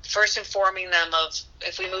 first informing them of,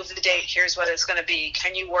 if we move the date, here's what it's going to be.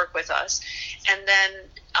 Can you work with us? And then,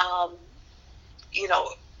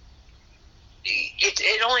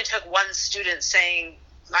 it only took one student saying,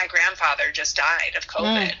 my grandfather just died of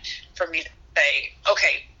COVID, for me to say,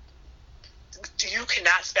 okay, you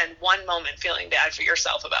cannot spend one moment feeling bad for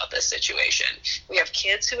yourself about this situation. We have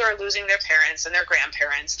kids who are losing their parents and their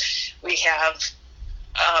grandparents. We have,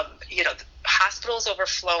 hospitals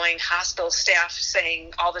overflowing, hospital staff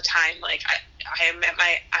saying all the time, like, I'm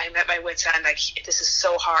at my wit's end. This is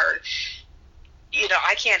so hard.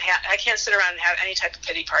 I can't sit around and have any type of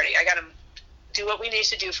pity party. I got to do what we need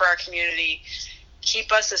to do for our community,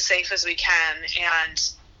 keep us as safe as we can,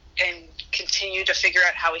 and continue to figure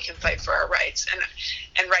out how we can fight for our rights.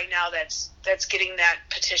 And right now that's getting that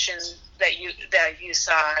petition that you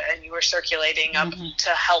saw and you were circulating up to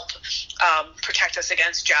help protect us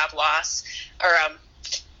against job loss, or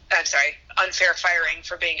unfair firing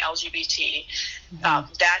for being LGBT.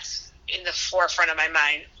 That's in the forefront of my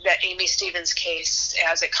mind. That Amy Stevens case,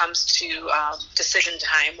 as it comes to decision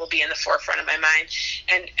time, will be in the forefront of my mind,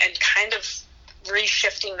 and kind of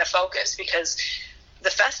reshifting the focus, because the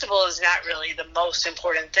festival is not really the most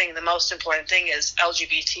important thing. The most important thing is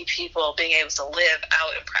LGBT people being able to live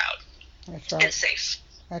out and proud. That's right. And safe.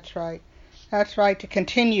 That's right. That's right. To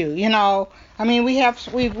continue, I mean,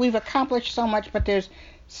 we've accomplished so much, but there's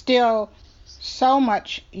still so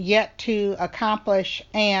much yet to accomplish,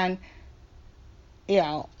 and in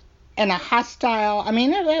a hostile. I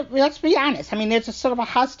mean, let's be honest. I mean, there's a sort of a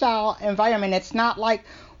hostile environment. It's not like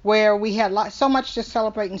where we had so much to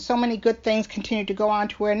celebrate and so many good things continue to go on,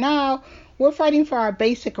 to where now we're fighting for our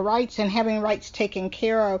basic rights and having rights taken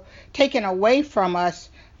away from us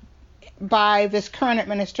by this current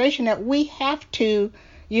administration, that we have to,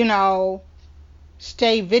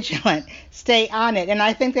 stay vigilant, stay on it. And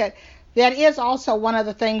I think that is also one of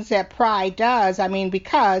the things that Pride does. I mean,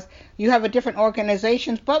 because you have a different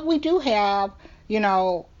organizations, but we do have,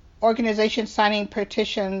 organizations signing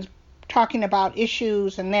petitions, talking about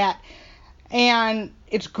issues and that. And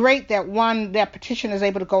it's great that that petition is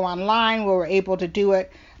able to go online, where we're able to do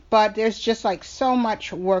it, but there's just like so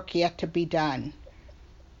much work yet to be done.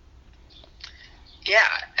 Yeah,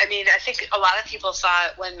 I mean, I think a lot of people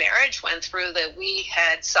thought when marriage went through that we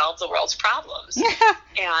had solved the world's problems.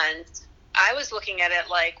 And I was looking at it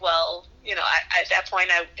like, well, at that point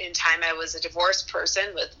in time, I was a divorced person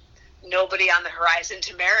with nobody on the horizon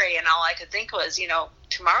to marry, and all I could think was,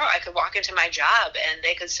 tomorrow I could walk into my job and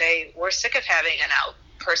they could say, we're sick of having an out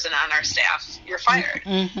person on our staff, you're fired.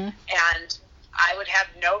 And I would have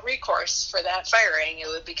no recourse for that firing. It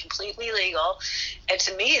would be completely legal. And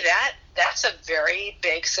to me, that's a very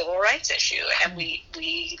big civil rights issue, and we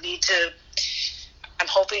need to, I'm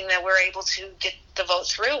hoping that we're able to get the vote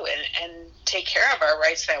through and take care of our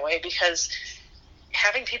rights that way, because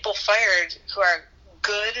having people fired who are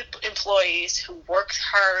good employees, who work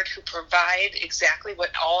hard, who provide exactly what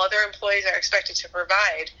all other employees are expected to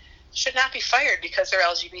provide, should not be fired because they're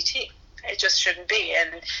LGBT. It just shouldn't be.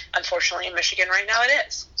 And unfortunately in Michigan right now it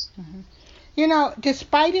is.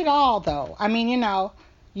 Despite it all, though, I mean,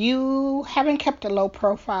 you haven't kept a low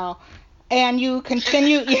profile, and you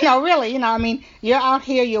continue, really, I mean, you're out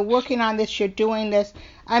here, you're working on this, you're doing this.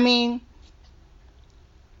 I mean,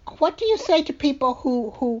 what do you say to people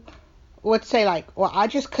who would say, like, well, I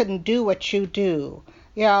just couldn't do what you do?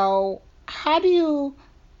 How do you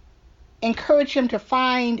encourage them to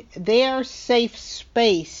find their safe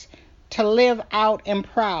space to live out and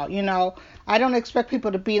proud? I don't expect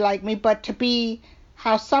people to be like me, but to be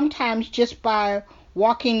how sometimes just by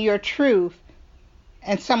walking your truth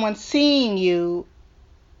and someone seeing you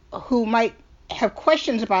who might have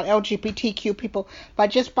questions about LGBTQ people, but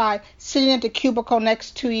just by sitting at the cubicle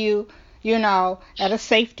next to you, at a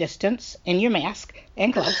safe distance in your mask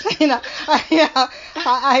and gloves,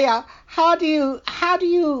 how do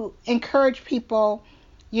you encourage people,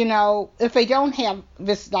 if they don't have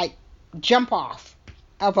this like jump off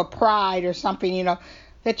of a pride or something,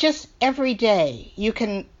 that just every day you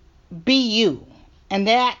can be you, and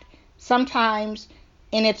that sometimes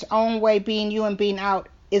in its own way, being you and being out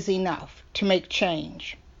is enough to make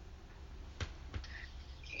change?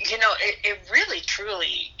 It really,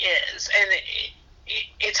 truly is. And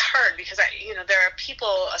it's hard because, there are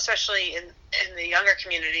people, especially in the younger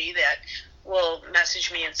community, that will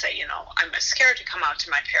message me and say, I'm scared to come out to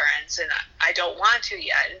my parents and I don't want to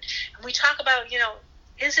yet. And we talk about,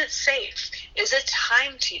 is it safe? Is it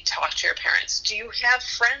time to talk to your parents? Do you have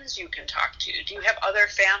friends you can talk to? Do you have other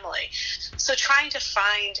family? So trying to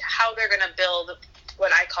find how they're going to build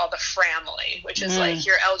what I call the family, which is like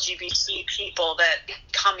your LGBT people that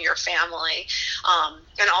become your family,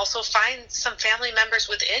 and also find some family members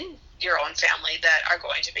within your own family that are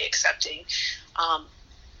going to be accepting.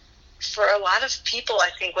 For a lot of people, I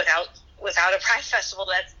think without a Pride Festival,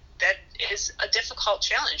 that is a difficult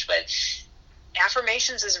challenge, but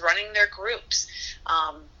Affirmations is running their groups.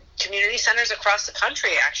 Community centers across the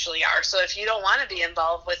country actually are. So if you don't want to be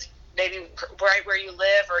involved with maybe right where you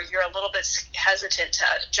live, or you're a little bit hesitant to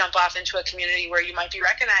jump off into a community where you might be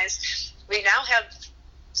recognized, we now have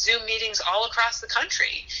Zoom meetings all across the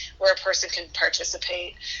country where a person can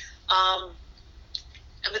participate.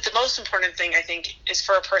 But the most important thing, I think, is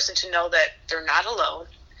for a person to know that they're not alone.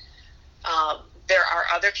 There are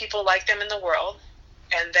other people like them in the world,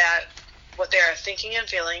 and that what they are thinking and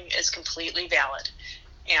feeling is completely valid.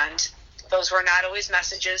 And those were not always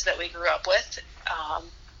messages that we grew up with.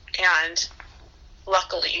 And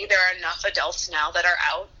luckily, there are enough adults now that are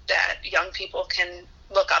out that young people can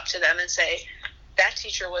look up to them and say, that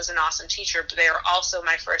teacher was an awesome teacher, but they were also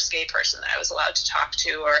my first gay person that I was allowed to talk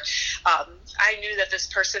to. Or I knew that this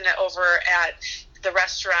person over at the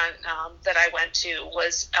restaurant that I went to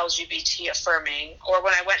was LGBT affirming. Or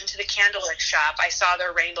when I went into the candlewick shop, I saw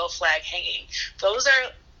their rainbow flag hanging.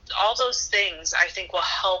 All those things I think will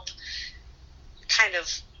help kind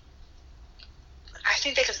of, I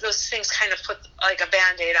think those things kind of put like a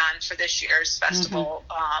Band-Aid on for this year's festival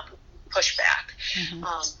pushback.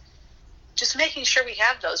 Just making sure we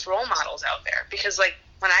have those role models out there, because like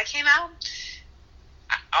when I came out,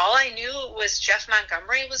 all I knew was Jeff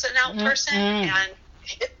Montgomery was an out person, and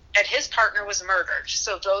his partner was murdered.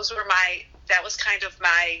 So that was kind of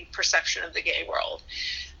my perception of the gay world.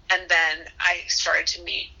 And then I started to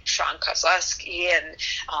meet Sean Kozlowski and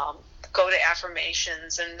go to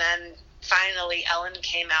Affirmations, and then finally Ellen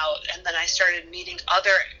came out, and then I started meeting other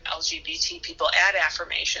LGBT people at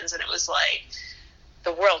Affirmations, and it was like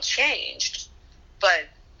the world changed, but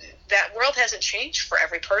that world hasn't changed for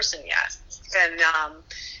every person yet. And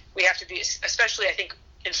we have to be, especially I think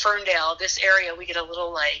in Ferndale, this area, we get a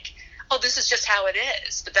little like, oh, this is just how it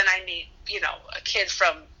is. But then I meet, a kid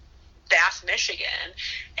from Bath, Michigan,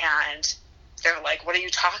 and they're like, what are you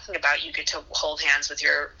talking about? You get to hold hands with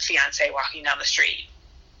your fiance walking down the street.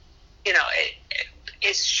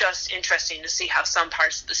 It's just interesting to see how some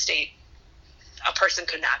parts of the state a person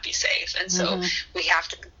could not be safe. And so we have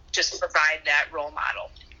to just provide that role model.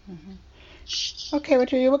 Okay,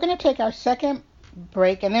 Victoria, we're going to take our second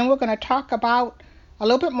break, and then we're going to talk about a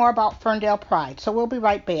little bit more about Ferndale Pride. So we'll be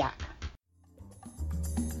right back.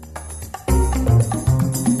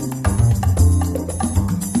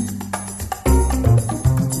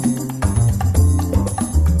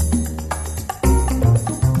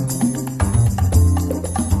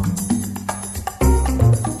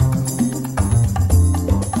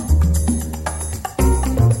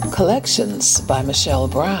 Collections by Michelle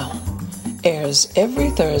Brown airs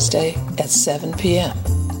every Thursday at 7 p.m.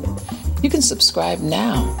 You can subscribe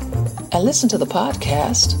now and listen to the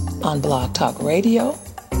podcast on Blog Talk Radio,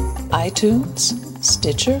 iTunes,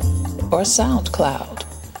 Stitcher, or SoundCloud.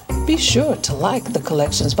 Be sure to like the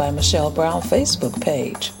Collections by Michelle Brown Facebook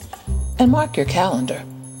page and mark your calendar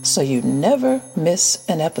so you never miss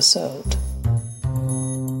an episode.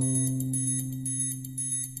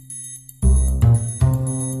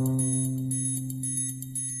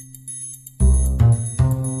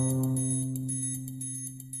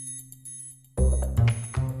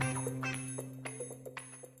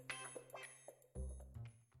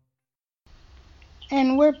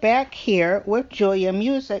 And we're back here with Julia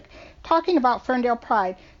Music talking about Ferndale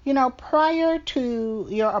Pride. You know, prior to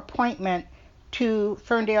your appointment to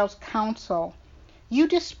Ferndale's council, you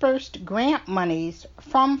dispersed grant monies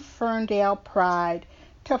from Ferndale Pride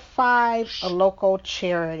to 5 local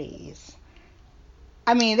charities.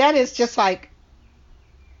 I mean, that is just like,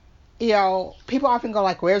 you know, people often go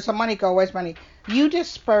like, where's the money go? Where's money? You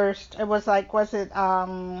dispersed, it was like, was it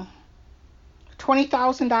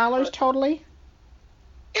 $20,000 totally?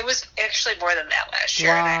 It was actually more than that last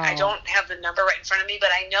year, Wow. and I don't have the number right in front of me,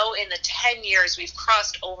 but I know in the 10 years we've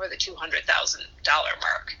crossed over the $200,000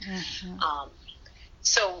 mark. Mm-hmm.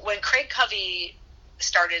 So when Craig Covey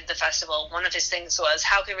started the festival, one of his things was,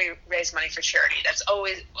 how can we raise money for charity? That's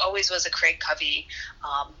always was a Craig Covey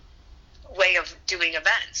way of doing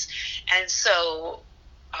events. And so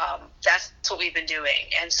that's what we've been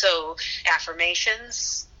doing. And so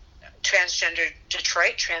affirmations, Transgender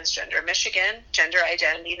Detroit, Transgender Michigan, Gender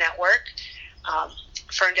Identity Network,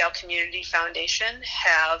 Ferndale Community Foundation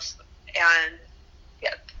and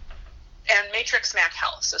Matrix Mac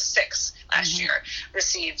Health, so 6 last year,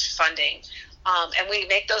 received funding. And we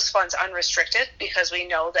make those funds unrestricted because we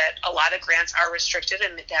know that a lot of grants are restricted,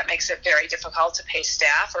 and that makes it very difficult to pay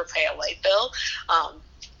staff or pay a light bill.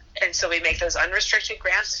 And so we make those unrestricted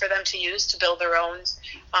grants for them to use to build their own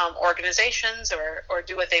organizations or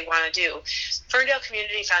do what they want to do. Ferndale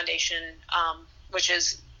Community Foundation, which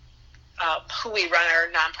is who we run our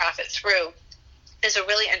nonprofit through, is a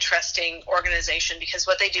really interesting organization because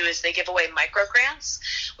what they do is they give away micro grants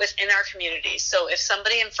within our community. So if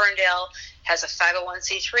somebody in Ferndale has a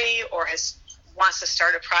 501c3 or wants to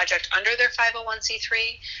start a project under their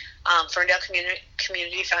 501c3, Ferndale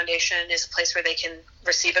Community Foundation is a place where they can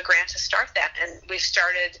receive a grant to start that. And we've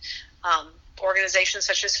started organizations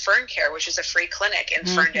such as Fern Care, which is a free clinic in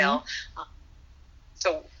Ferndale.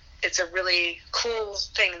 So it's a really cool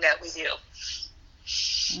thing that we do.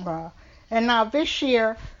 Wow. And now this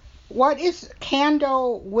year, what is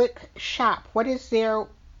Candlewick Shop? What is their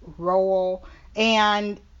role?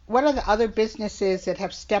 And what are the other businesses that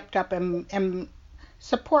have stepped up and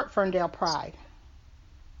support Ferndale Pride?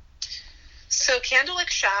 So Candlewick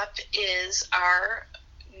Shop is our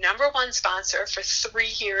number one sponsor for 3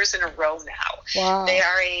 years in a row now. Wow. They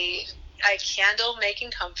are a candle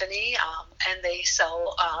making company, and they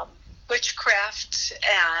sell witchcraft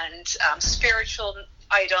and spiritual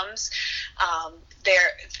items.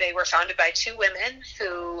 They were founded by 2 women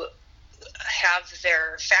who have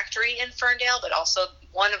their factory in Ferndale, but also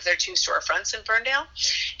one of their 2 storefronts in Ferndale.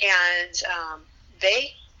 And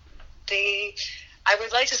I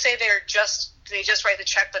would like to say they just write the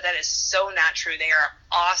check, but that is so not true. They are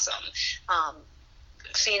awesome.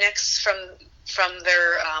 Phoenix from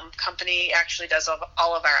their company actually does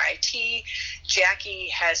all of our IT. Jackie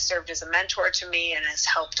has served as a mentor to me and has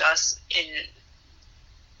helped us in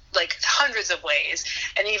like hundreds of ways.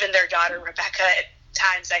 And even their daughter Rebecca, at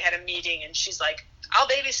times I had a meeting and she's like, I'll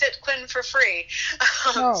babysit Quinn for free.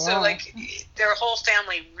 So like their whole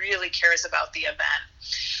family really cares about the event.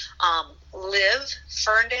 Live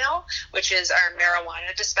Ferndale, which is our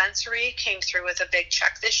marijuana dispensary, came through with a big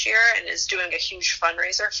check this year and is doing a huge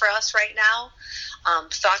fundraiser for us right now.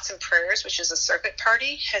 Thoughts and Prayers, which is a circuit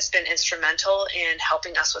party, has been instrumental in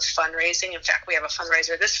helping us with fundraising. In fact, we have a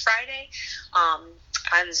fundraiser this Friday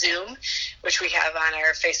on Zoom, which we have on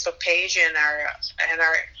our Facebook page and our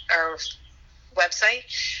website.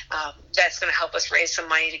 That's going to help us raise some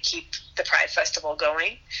money to keep the Pride Festival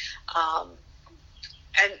going.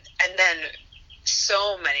 And then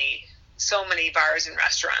so many bars and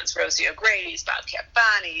restaurants, Rosie O'Grady's, Bobcat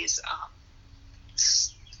Bonnie's,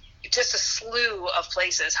 just a slew of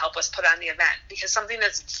places help us put on the event, because something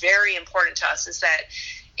that's very important to us is that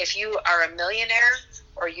if you are a millionaire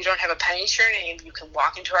or you don't have a penny to your name, you can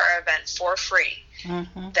walk into our event for free.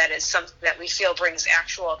 That is something that we feel brings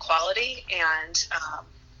actual equality, and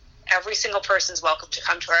every single person is welcome to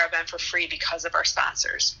come to our event for free because of our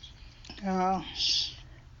sponsors.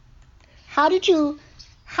 How did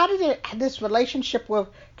this relationship with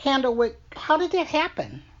Candlewick, how did that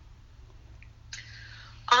happen?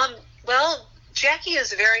 Well, Jackie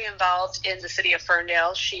is very involved in the city of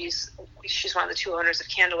Ferndale. She's one of the 2 owners of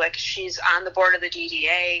Candlewick. She's on the board of the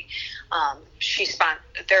DDA.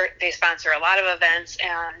 They sponsor a lot of events,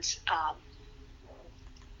 and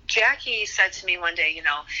Jackie said to me one day,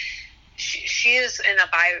 she is in a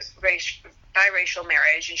biracial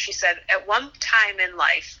marriage, and she said at one time in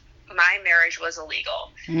life my marriage was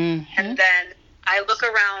illegal, and then I look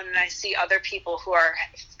around and I see other people who are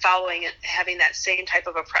following it, having that same type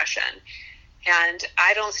of oppression, and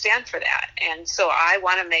I don't stand for that, and so I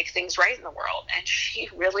want to make things right in the world, and she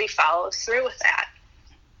really follows through with that.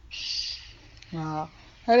 Wow,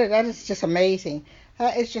 that is just amazing.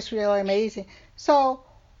 It's just really amazing. So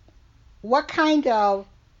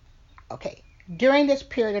during this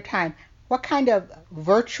period of time, what kind of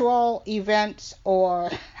virtual events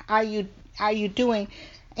or are you doing?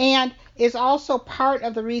 And is also part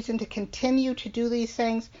of the reason to continue to do these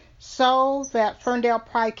things so that Ferndale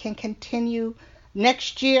Pride can continue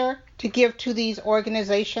next year to give to these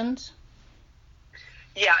organizations?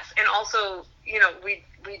 Yes, and also,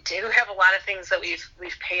 we do have a lot of things that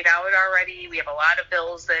we've paid out already. We have a lot of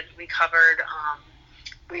bills that we covered.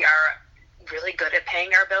 We are really good at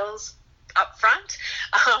paying our bills up front,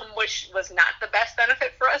 which was not the best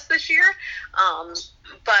benefit for us this year.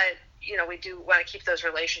 But we do want to keep those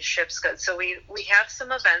relationships good. So we have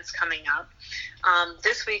some events coming up.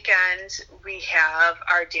 This weekend we have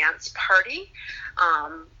our dance party,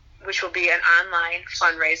 which will be an online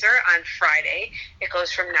fundraiser on Friday. It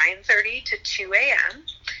goes from 9:30 to 2 a.m.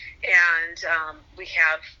 And we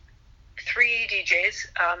have 3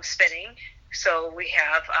 DJs spinning. So we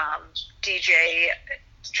have DJ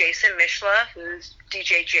Jason Mishla, who's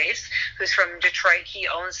DJ Jace, who's from Detroit. He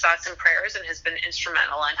owns Thoughts and Prayers and has been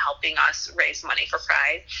instrumental in helping us raise money for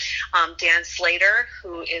Pride. Dan Slater,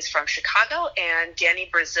 who is from Chicago, and Danny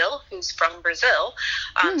Brazil, who's from Brazil,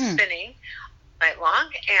 spinning night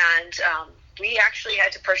long. And we actually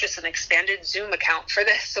had to purchase an expanded Zoom account for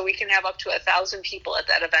this, so we can have up to 1,000 people at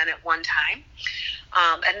that event at one time.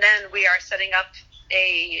 And then we are setting up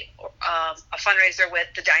a fundraiser with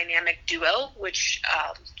the Dynamic Duo, which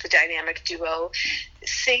the Dynamic Duo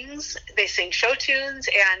sings. They sing show tunes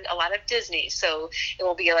and a lot of Disney. So it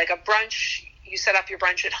will be like a brunch. You set up your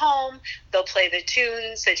brunch at home. They'll play the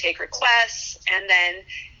tunes. They take requests. And then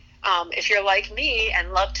if you're like me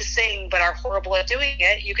and love to sing but are horrible at doing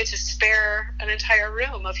it, you get to spare an entire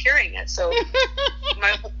room of hearing it. So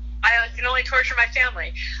I can only torture my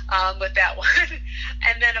family with that one.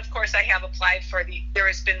 And then, of course, I have applied for there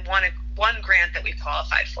has been one grant that we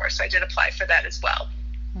qualified for, so I did apply for that as well.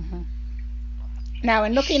 Mm-hmm. Now,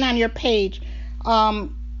 in looking on your page,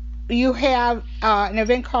 you have an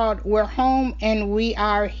event called We're Home and We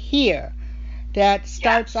Are Here that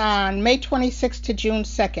starts on May 26th to June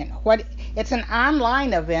 2nd. It's an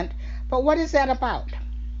online event, but what is that about?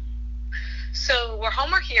 So We're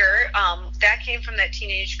Home, We're Here. That came from that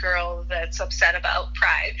teenage girl that's upset about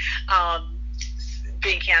Pride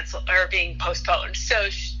being canceled or being postponed. So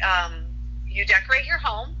you decorate your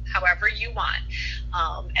home however you want,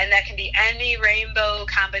 and that can be any rainbow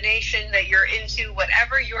combination that you're into.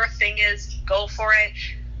 Whatever your thing is, go for it,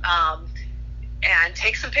 and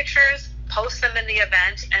take some pictures. Post them in the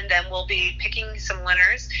event, and then we'll be picking some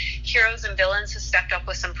winners. Heroes and Villains has stepped up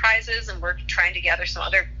with some prizes, and we're trying to gather some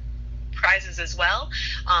other prizes as well.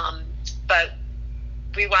 But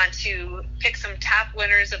we want to pick some top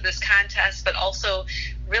winners of this contest, but also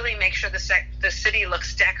really make sure the city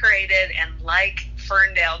looks decorated and like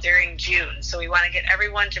Ferndale during June. So we want to get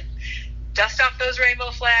everyone to dust off those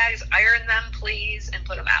rainbow flags, iron them, please, and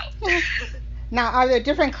put them out. Now, are there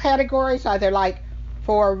different categories? Are there like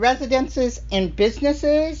for residences and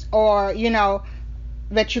businesses, or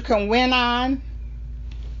that you can win on?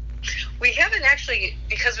 We haven't actually,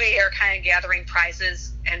 because we are kind of gathering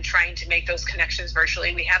prizes and trying to make those connections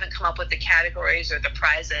virtually, we haven't come up with the categories or the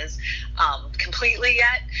prizes completely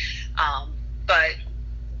yet. But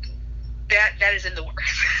that is in the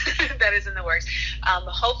works. That is in the works.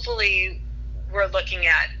 Hopefully, we're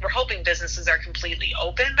hoping businesses are completely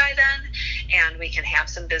open by then, and we can have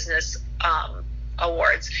some business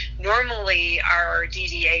awards. Normally, our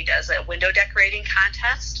DDA does a window decorating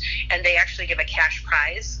contest, and they actually give a cash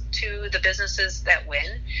prize to the businesses that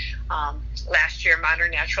win. Last year,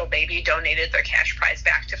 Modern Natural Baby donated their cash prize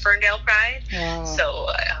back to Ferndale Pride. Wow. So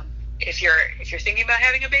if you're thinking about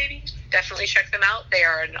having a baby, definitely check them out. They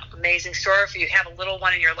are an amazing store. If you have a little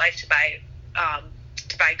one in your life to buy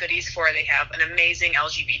goodies for, they have an amazing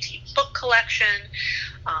LGBT book collection.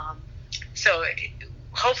 So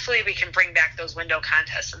hopefully we can bring back those window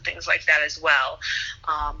contests and things like that as well.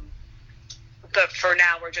 But for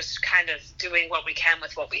now, we're just kind of doing what we can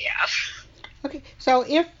with what we have. Okay, so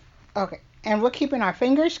and we're keeping our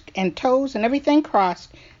fingers and toes and everything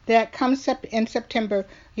crossed that comes in September,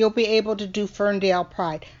 you'll be able to do Ferndale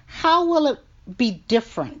Pride. How will it be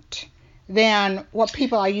different than what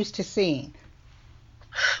people are used to seeing?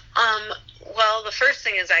 Well, the first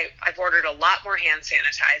thing is I've ordered a lot more hand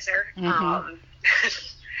sanitizer,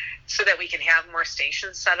 so that we can have more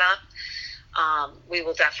stations set up. We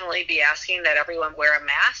will definitely be asking that everyone wear a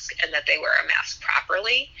mask and that they wear a mask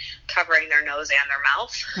properly, covering their nose and their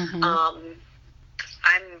mouth.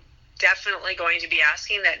 I'm definitely going to be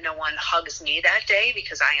asking that no one hugs me that day,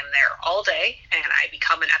 because I am there all day and I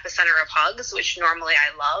become an epicenter of hugs, which normally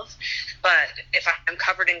I love. But if I'm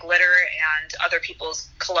covered in glitter and other people's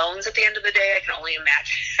colognes at the end of the day, I can only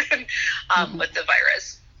imagine with the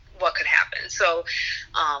virus what could happen. So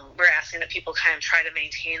we're asking that people kind of try to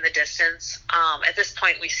maintain the distance. At this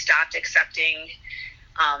point, we stopped accepting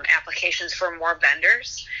applications for more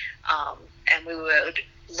vendors, and we would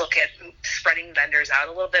look at spreading vendors out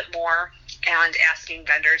a little bit more and asking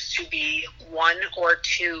vendors to be 1 or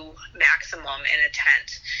 2 maximum in a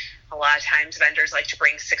tent. A lot of times vendors like to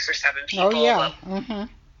bring 6 or 7 people. Oh, yeah.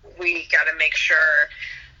 We got to make sure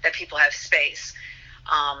that people have space.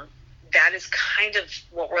 That is kind of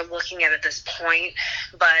what we're looking at this point,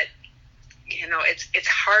 but it's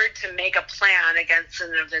hard to make a plan against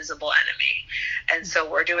an invisible enemy, and so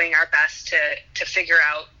we're doing our best to figure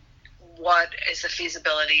out what is the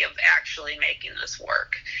feasibility of actually making this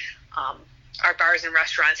work. Our bars and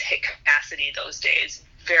restaurants hit capacity those days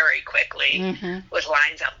very quickly with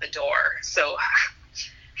lines out the door. So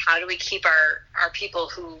how do we keep our people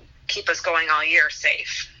who keep us going all year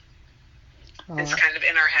safe? It's kind of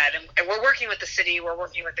in our head. And we're working with the city, we're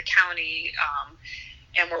working with the county,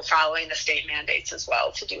 and we're following the state mandates as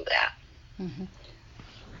well to do that.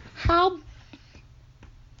 How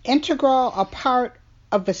integral a part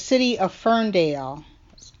of the city of Ferndale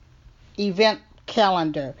event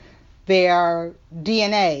calendar, their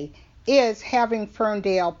DNA, is having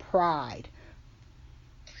Ferndale Pride?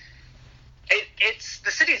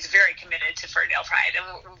 The city is very committed to Ferndale Pride,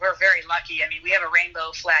 and we're very lucky. I mean, we have a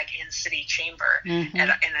rainbow flag in City Chamber and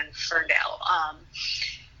in Ferndale.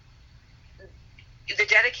 The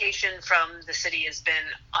dedication from the city has been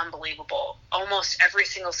unbelievable. Almost every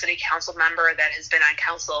single city council member that has been on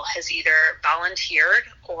council has either volunteered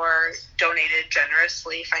or donated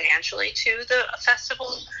generously financially to the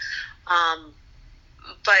festival.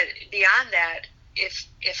 But beyond that, if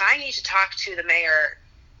I need to talk to the mayor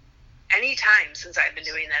anytime since I've been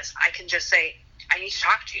doing this, I can just say, I need to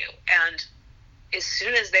talk to you. And as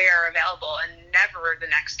soon as they are available, and never the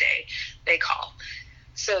next day, they call.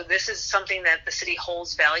 So this is something that the city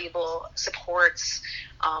holds valuable, supports,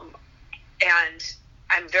 and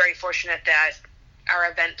I'm very fortunate that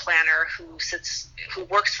our event planner who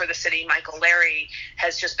works for the city, Michael Larry,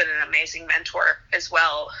 has just been an amazing mentor as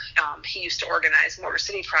well. He used to organize Motor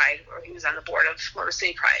City Pride, or he was on the board of Motor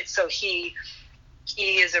City Pride. So he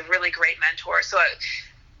is a really great mentor. So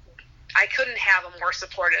I couldn't have a more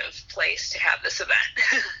supportive place to have this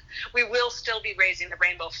event. We will still be raising the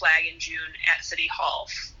rainbow flag in June at City Hall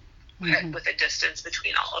with a distance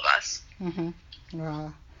between all of us.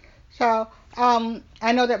 So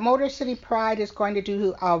I know that Motor City Pride is going to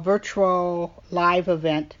do a virtual live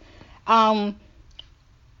event. Have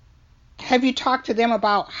you talked to them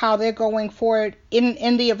about how they're going forward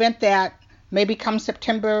in the event that maybe come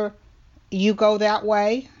September you go that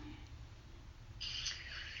way?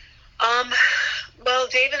 Well,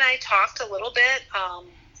 Dave and I talked a little bit,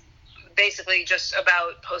 basically just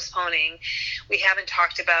about postponing. We haven't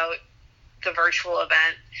talked about the virtual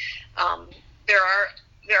event.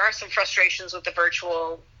 There are some frustrations with the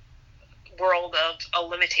virtual world of a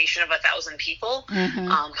limitation of 1,000 people.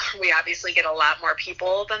 We obviously get a lot more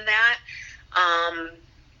people than that.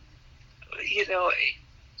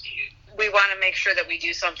 We want to make sure that we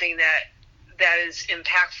do something that is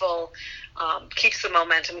impactful, keeps the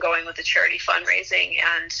momentum going with the charity fundraising,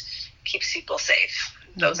 and keeps people safe.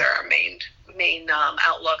 Those are our main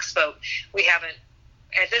outlooks, but we haven't,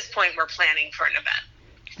 at this point, we're planning for an event.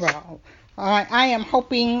 Wow. I am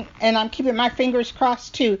hoping, and I'm keeping my fingers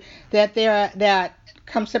crossed too, that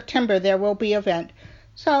come September there will be an event.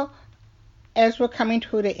 So as we're coming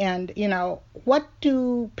to the end, what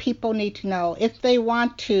do people need to know if they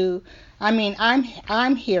want to? I mean,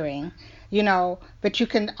 I'm hearing, but you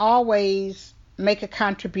can always make a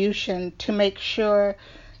contribution to make sure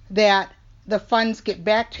that the funds get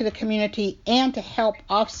back to the community and to help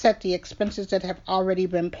offset the expenses that have already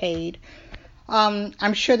been paid.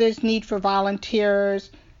 I'm sure there's need for volunteers.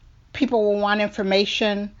 People will want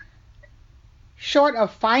information. Short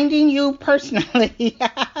of finding you personally,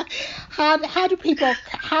 how do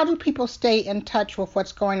people stay in touch with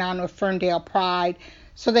what's going on with Ferndale Pride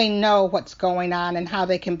so they know what's going on and how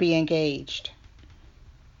they can be engaged?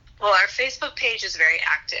 Well, our Facebook page is very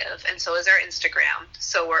active, and so is our Instagram.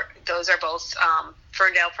 So those are both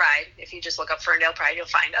Ferndale Pride. If you just look up Ferndale Pride, you'll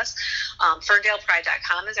find us.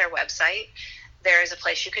 FerndalePride.com is our website. There is a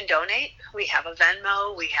place you can donate. We have a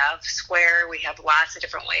Venmo, we have Square, we have lots of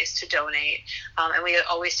different ways to donate. And we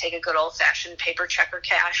always take a good old-fashioned paper check or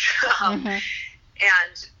cash. And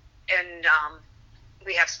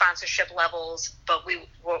we have sponsorship levels, but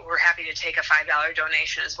we're happy to take a $5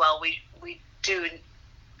 donation as well.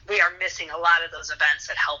 We are missing a lot of those events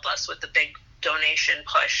that help us with the big donation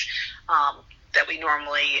push that we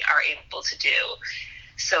normally are able to do.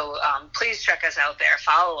 So please check us out there,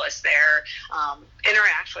 follow us there,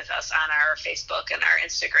 interact with us on our Facebook and our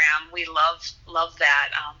Instagram. We love that.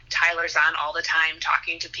 Tyler's on all the time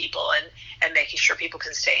talking to people and making sure people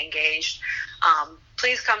can stay engaged.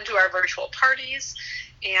 Please come to our virtual parties,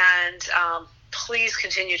 and please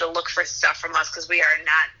continue to look for stuff from us, because we are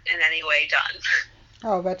not in any way done.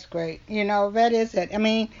 Oh, that's great. That is it. I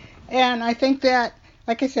mean, and I think that,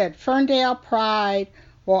 like I said, Ferndale Pride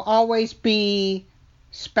will always be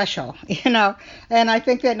special, and I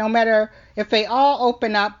think that no matter if they all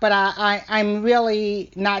open up, but I'm really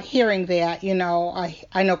not hearing that,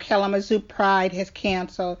 I know Kalamazoo Pride has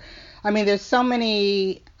canceled. I mean, there's so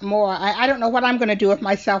many more. I don't know what I'm going to do with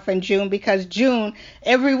myself in June, because June,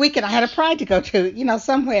 every weekend I had a pride to go to,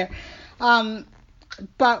 somewhere.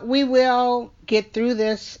 But we will get through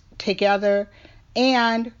this together,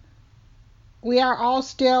 and we are all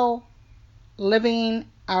still living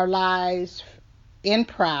our lives in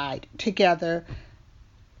pride together,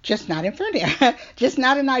 just not in Ferndale, just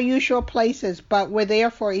not in our usual places, but we're there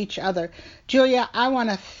for each other. Julia, I want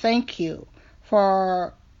to thank you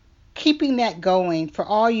for keeping that going, for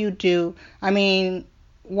all you do. I mean,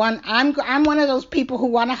 I'm one of those people who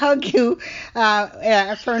want to hug you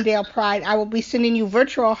at Ferndale Pride. I will be sending you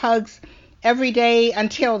virtual hugs every day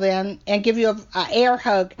until then, and give you an air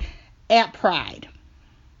hug at Pride.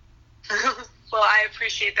 Well, I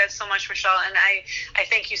appreciate that so much, Michelle, and I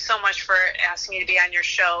thank you so much for asking me to be on your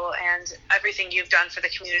show and everything you've done for the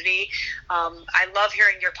community. I love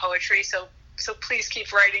hearing your poetry, so please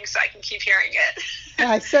keep writing so I can keep hearing it.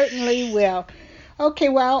 I certainly will. Okay,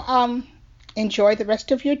 well, enjoy the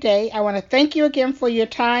rest of your day. I want to thank you again for your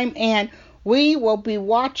time, and we will be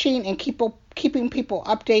watching and keeping people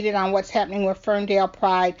updated on what's happening with Ferndale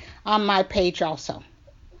Pride on my page also.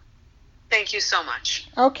 Thank you so much.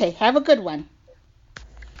 Okay, have a good one.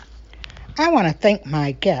 I want to thank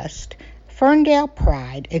my guest, Ferndale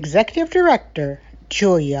Pride Executive Director,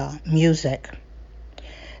 Julia Music.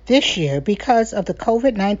 This year, because of the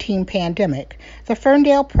COVID-19 pandemic, the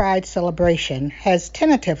Ferndale Pride celebration has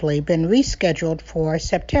tentatively been rescheduled for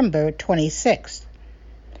September 26th.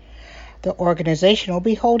 The organization will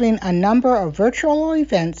be holding a number of virtual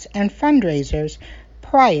events and fundraisers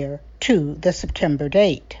prior to the September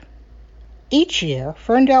date. Each year,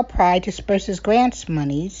 Ferndale Pride disperses grants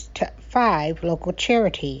monies to 5 local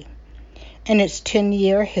charities. In its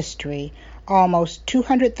 10-year history, almost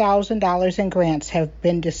 $200,000 in grants have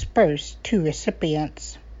been dispersed to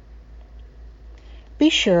recipients. Be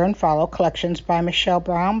sure and follow Collections by Michelle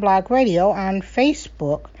Brown Blog Radio on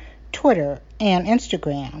Facebook, Twitter, and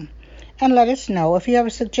Instagram, and let us know if you have a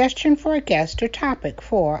suggestion for a guest or topic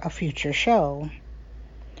for a future show.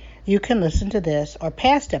 You can listen to this or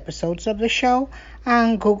past episodes of the show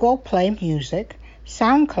on Google Play Music,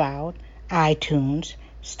 SoundCloud, iTunes,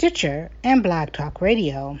 Stitcher, and Blog Talk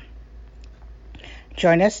Radio.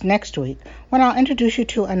 Join us next week when I'll introduce you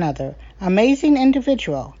to another amazing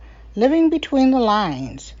individual living between the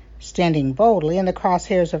lines, standing boldly in the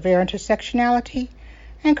crosshairs of their intersectionality,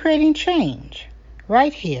 and creating change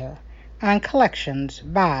right here on Collections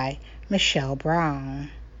by Michelle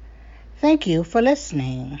Brown. Thank you for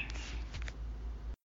listening.